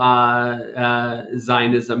of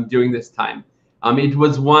Zionism during this time. It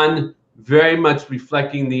was one very much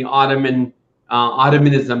reflecting the Ottomanism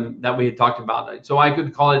that we had talked about. So I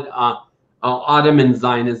could call it Ottoman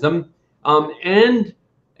Zionism. And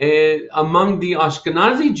among the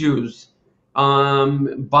Ashkenazi Jews,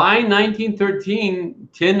 by 1913,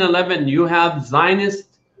 10, 11, you have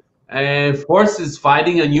Zionist forces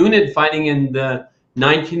fighting in the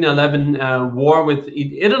 1911 war with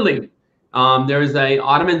Italy. There is a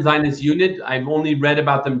Ottoman Zionist unit. I've only read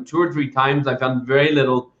about them 2 or 3 times. I found very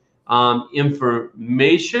little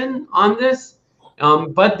information on this.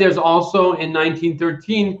 But there's also in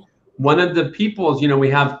 1913, one of the peoples, you know,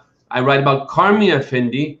 I write about Karmi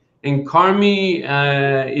Effendi, and Karmi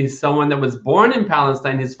is someone that was born in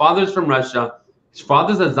Palestine. His father's from Russia. His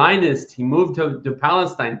father's a Zionist. He moved to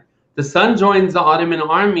Palestine. The son joins the Ottoman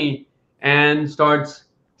army and starts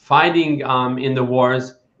fighting in the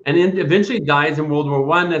wars, and eventually dies in World War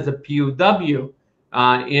I as a POW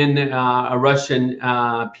in a Russian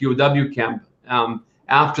POW camp.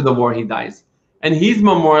 After the war, he dies, and he's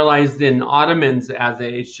memorialized in Ottomans as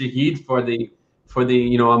a shaheed for the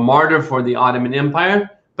a martyr for the Ottoman Empire.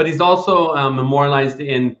 But he's also memorialized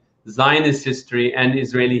in Zionist history and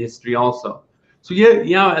Israeli history also. So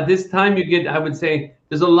yeah, at this time I would say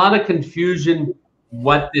there's a lot of confusion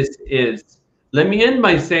what this is. Let me end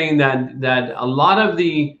by saying that a lot of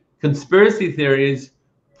the conspiracy theories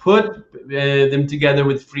put them together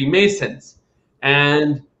with Freemasons,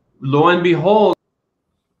 and lo and behold,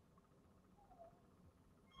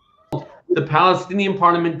 the Palestinian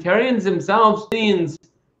parliamentarians themselves,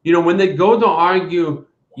 when they go to argue,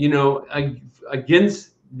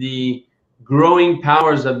 against the growing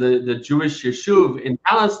powers of the Jewish Yishuv in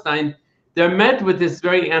Palestine, they're met with this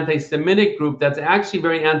very anti-Semitic group that's actually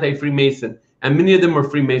very anti-Freemason, and many of them were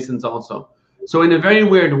Freemasons also. So in a very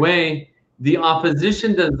weird way, the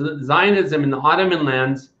opposition to Zionism in the Ottoman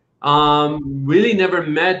lands really never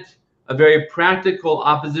met a very practical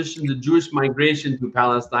opposition to Jewish migration to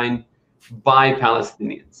Palestine by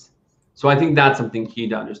Palestinians. So I think that's something key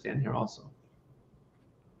to understand here also.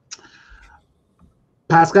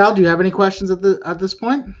 Pascal, do you have any questions at this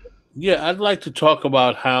point? Yeah, I'd like to talk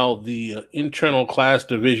about how the internal class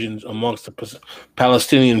divisions amongst the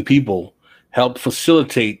Palestinian people helped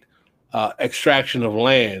facilitate extraction of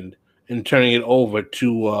land and turning it over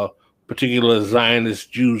to particular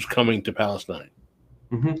Zionist Jews coming to Palestine.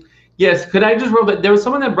 Mm-hmm. Yes, could I just there was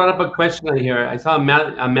someone that brought up a question on here. I saw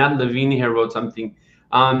Matt Levine here wrote something,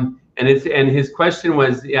 and his question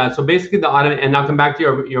was, yeah. So basically, the Ottoman, and I'll come back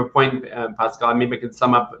to your point, Pascal. Maybe I could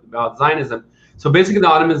sum up about Zionism. So basically, the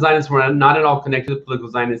Ottoman Zionists were not at all connected to political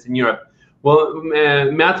Zionists in Europe. Well,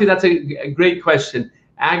 Matthew, that's a great question.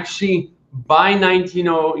 Actually, by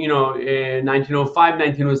 1905,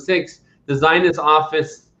 1906, the Zionist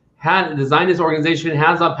organization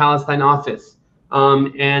has a Palestine office.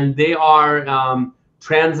 And they are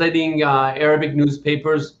translating Arabic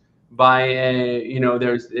newspapers by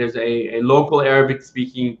there's a local Arabic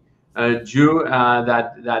speaking Jew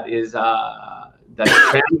that is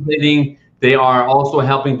translating. They are also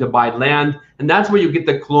helping to buy land, and that's where you get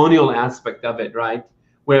the colonial aspect of it, right?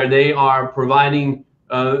 Where they are providing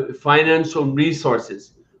financial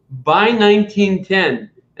resources. By 1910,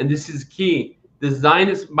 and this is key, the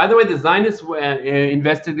Zionists, by the way, the Zionists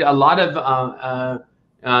invested a lot of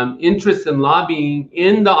interest in lobbying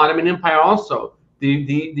in the Ottoman Empire also.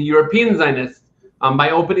 The European Zionists, by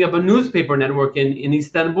opening up a newspaper network in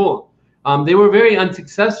Istanbul. They were very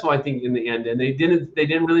unsuccessful, I think, in the end, and they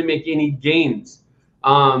didn't really make any gains.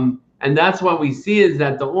 And that's what we see is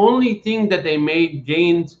that the only thing that they made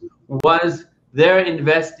gains was their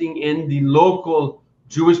investing in the local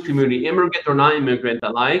Jewish community, immigrant or non-immigrant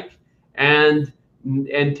alike, and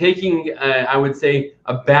taking, I would say,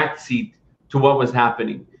 a backseat to what was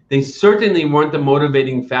happening. They certainly weren't the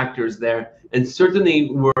motivating factors there, and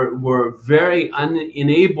certainly were very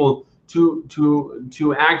unable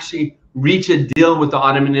to actually reach a deal with the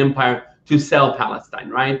Ottoman Empire to sell Palestine,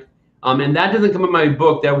 right? And that doesn't come in my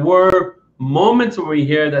book. There were moments where we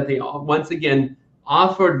hear that they once again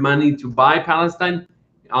offered money to buy Palestine.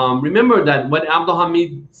 Remember that what Abdul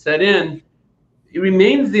Hamid said it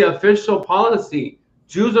remains the official policy.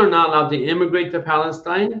 Jews are not allowed to immigrate to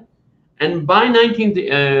Palestine, and by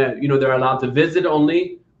they're allowed to visit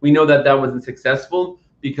only. We know that wasn't successful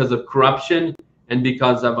because of corruption and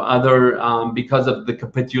because of because of the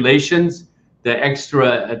capitulations, the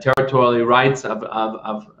extra territorial rights of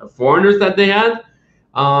foreigners that they had.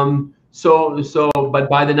 But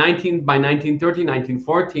by 1913,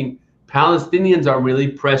 1914, Palestinians are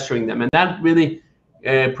really pressuring them, and that really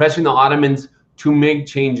pressuring the Ottomans to make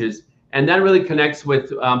changes. And that really connects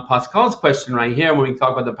with Pascal's question right here when we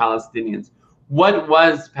talk about the Palestinians. What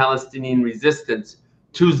was Palestinian resistance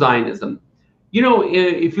to Zionism?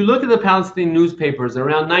 If you look at the Palestinian newspapers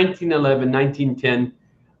around 1911, 1910,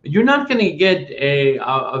 you're not going to get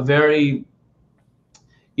a very,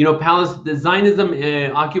 the Zionism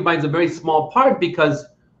occupies a very small part because,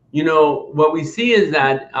 what we see is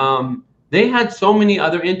that they had so many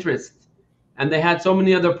other interests and they had so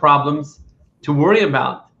many other problems to worry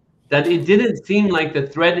about that it didn't seem like the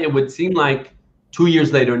threat it would seem like 2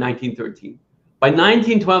 years later, 1913. By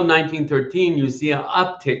 1912, 1913, you see an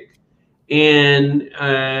uptick in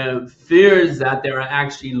fears that they're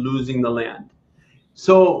actually losing the land.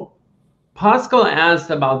 So Pascal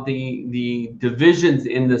asked about the divisions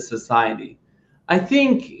in the society. I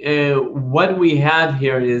think what we have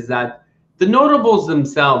here is that the notables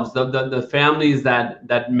themselves, the families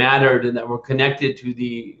that mattered and that were connected to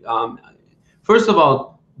the, first of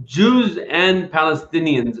all, Jews and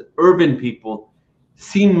Palestinians, urban people,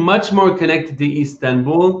 seem much more connected to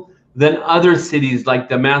Istanbul than other cities like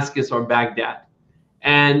Damascus or Baghdad.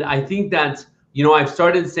 And I think that's, I've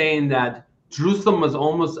started saying that Jerusalem was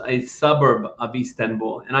almost a suburb of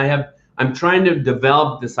Istanbul. And I'm trying to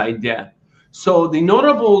develop this idea. So the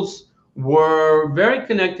notables were very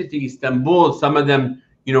connected to Istanbul. Some of them,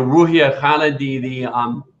 Ruhiya Khalidi, the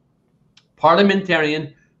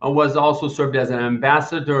parliamentarian, was also served as an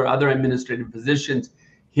ambassador, other administrative positions.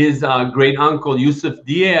 His great uncle, Yusuf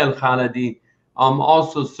Diya al-Khalidi,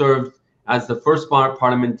 also served as the first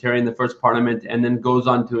parliamentarian, the first parliament, and then goes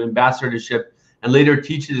on to ambassadorship and later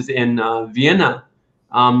teaches in Vienna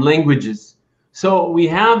languages. So we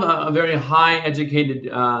have a very high educated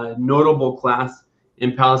notable class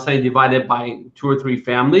in Palestine divided by 2 or 3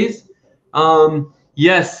 families.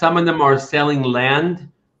 Yes, some of them are selling land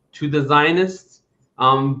to the Zionists,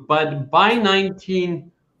 but by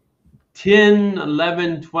 1910,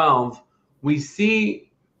 11, 12, we see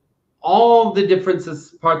all the different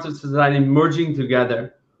parts of society merging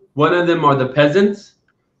together. One of them are the peasants.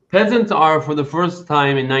 Peasants are, for the first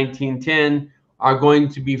time in 1910, are going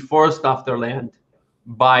to be forced off their land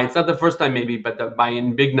by, it's not the first time maybe, but by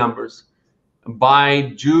in big numbers,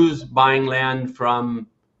 by Jews buying land from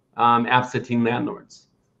absentee landlords.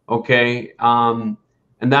 Okay, and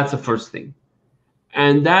that's the first thing.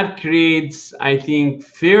 And that creates, I think,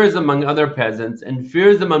 fears among other peasants and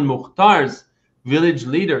fears among Mukhtar's village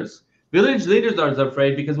leaders. Village leaders are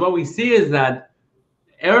afraid because what we see is that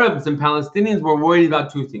Arabs and Palestinians were worried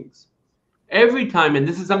about two things. Every time, and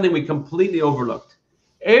this is something we completely overlooked,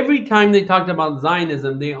 every time they talked about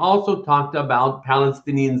Zionism, they also talked about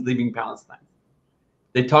Palestinians leaving Palestine.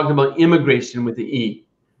 They talked about immigration with the E.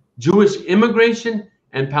 Jewish immigration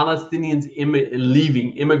and Palestinians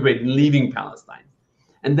leaving Palestine.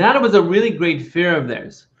 And that was a really great fear of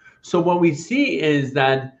theirs. So what we see is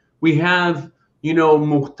that we have,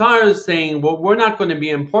 Mukhtar saying, well, we're not going to be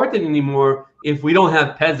important anymore if we don't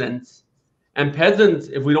have peasants. And peasants,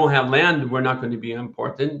 if we don't have land, we're not going to be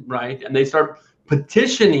important, right? And they start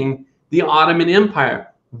petitioning the Ottoman Empire.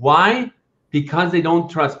 Why? Because they don't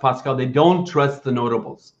trust, Pascal, they don't trust the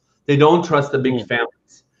notables. They don't trust the big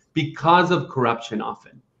families because of corruption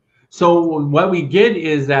often. So what we get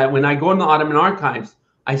is that when I go in the Ottoman archives,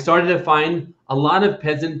 I started to find a lot of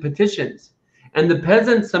peasant petitions. And the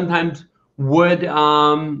peasants sometimes would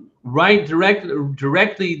write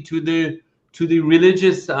directly to the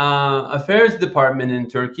religious affairs department in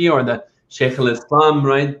Turkey, or the Sheikh al-Islam,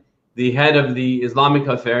 right, the head of the Islamic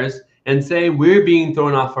affairs, and say, we're being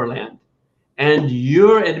thrown off our land. And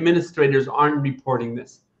your administrators aren't reporting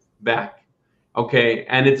this back. Okay,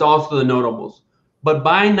 and it's also the notables. But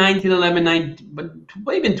by 1911,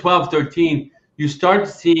 but even 12, 13, you start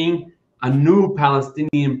seeing a new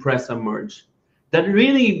Palestinian press emerge that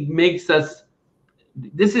really makes us,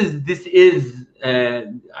 this is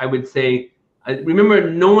I would say, remember,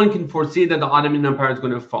 no one can foresee that the Ottoman Empire is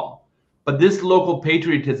going to fall. But this local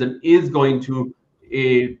patriotism is going to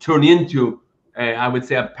turn into, I would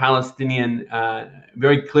say, a Palestinian,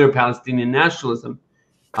 very clear Palestinian nationalism.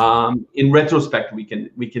 In retrospect, we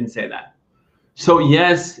can say that. So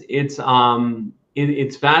yes, it's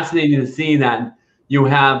fascinating to see that you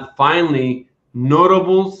have finally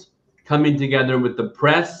notables coming together with the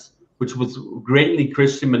press, which was greatly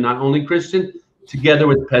Christian, but not only Christian, together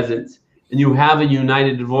with peasants. And you have a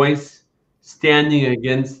united voice standing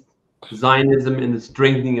against Zionism and the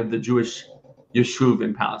strengthening of the Jewish Yeshuv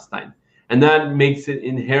in Palestine. And that makes it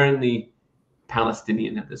inherently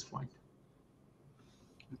Palestinian at this point.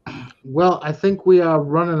 Well, I think we are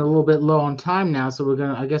running a little bit low on time now, so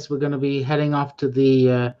I guess we're gonna be heading off to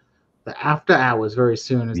the after hours very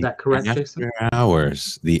soon. Is that correct, Jason? After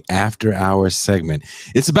hours, the after hours segment.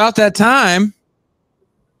 It's about that time.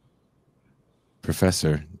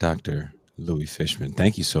 Professor Dr. Louis Fishman,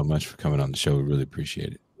 thank you so much for coming on the show. We really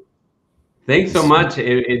appreciate it. Thanks so much.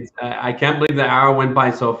 I can't believe the hour went by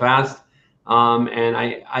so fast. And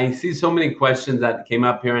I see so many questions that came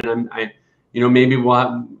up here, and maybe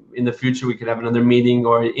in the future we could have another meeting,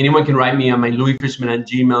 or anyone can write me on my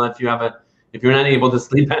louisfishman@gmail.com if you're not able to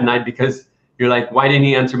sleep at night because you're like, why didn't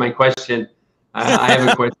he answer my question? I have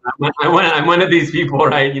a question. I'm one of these people,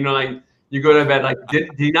 right? Like you go to bed like, did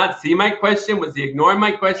he not see my question? Was he ignoring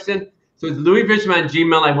my question? So it's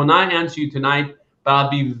louisfishman@gmail.com. I will not answer you tonight, but I'll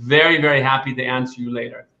be very, very happy to answer you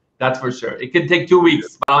later. That's for sure. It could take 2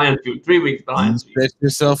 weeks, but I'll answer you. 3 weeks, but I'll answer you. Set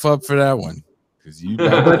yourself up for that one, because you.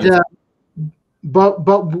 But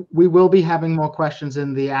we will be having more questions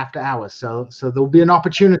in the after hours, so there'll be an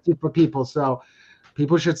opportunity for people. So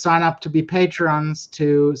people should sign up to be patrons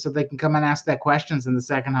so they can come and ask their questions in the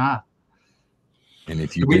second half. And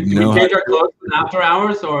if you do we change our clothes after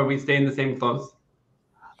hours, or we stay in the same clothes?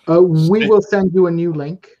 We will send you a new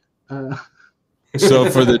link. So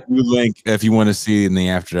for the new link, if you want to see in the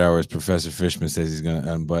after hours, Professor Fishman says he's going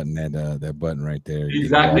to unbutton that button right there.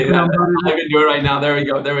 Exactly. I'm going to do it right now. There we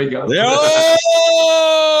go. There we go. Oh!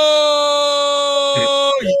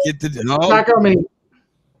 You get the taco meat.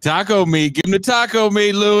 Taco meat. Give him the taco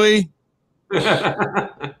meat, Louis.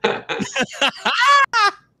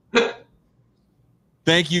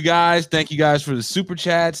 Thank you guys. Thank you guys for the super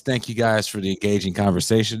chats. Thank you guys for the engaging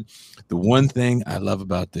conversation. The one thing I love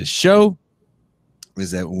about this show is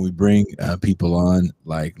that when we bring people on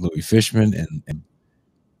like Louis Fishman, and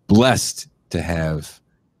blessed to have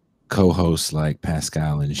co-hosts like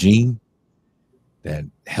Pascal and Jean that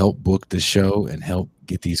help book the show and help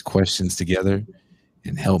get these questions together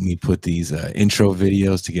and help me put these intro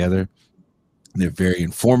videos together. They're very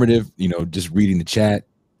informative, just reading the chat,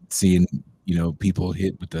 seeing, people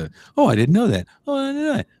hit with the, oh, I didn't know that. Oh, I didn't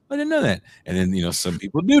know that. I didn't know that. And then, some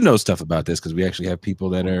people do know stuff about this because we actually have people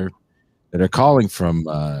that are calling from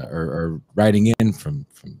or writing in from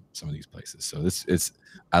some of these places. So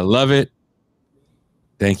I love it.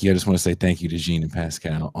 Thank you. I just want to say thank you to Jean and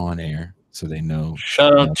Pascal on air so they know.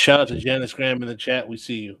 Shout out to Janice Graham in the chat. We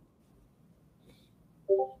see you.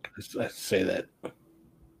 I say that.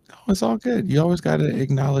 Oh, it's all good. You always got to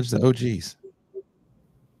acknowledge the OGs.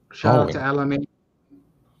 Shout Always. out to LME.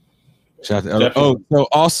 Shout out to, oh, so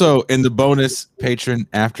also in the bonus patron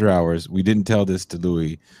after hours, we didn't tell this to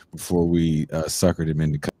Louis before we suckered him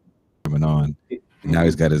into coming on. And now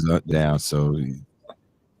he's got his down, so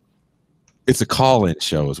it's a call-in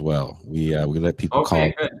show as well. We let people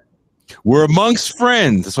call. Good. We're amongst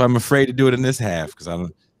friends. That's why I'm afraid to do it in this half, because I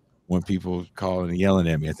don't want people calling and yelling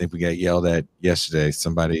at me. I think we got yelled at yesterday.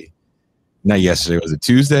 Somebody, not yesterday, was it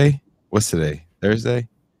Tuesday? What's today? Thursday?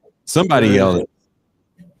 Somebody yelled.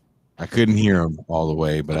 I couldn't hear them all the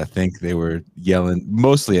way, but I think they were yelling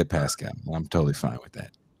mostly at Pascal. I'm totally fine with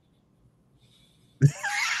that.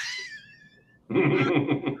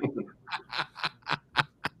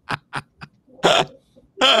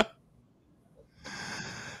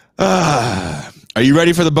 Are you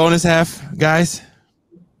ready for the bonus half, guys?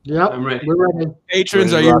 Yep, I'm ready. We're ready.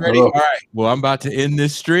 Patrons, are you ready? All right. Well, I'm about to end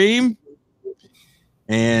this stream.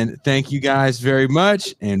 And thank you guys very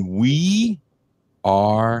much. And we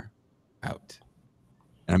are out.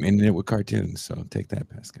 And I'm ending it with cartoons. So take that,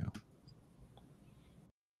 Pascal.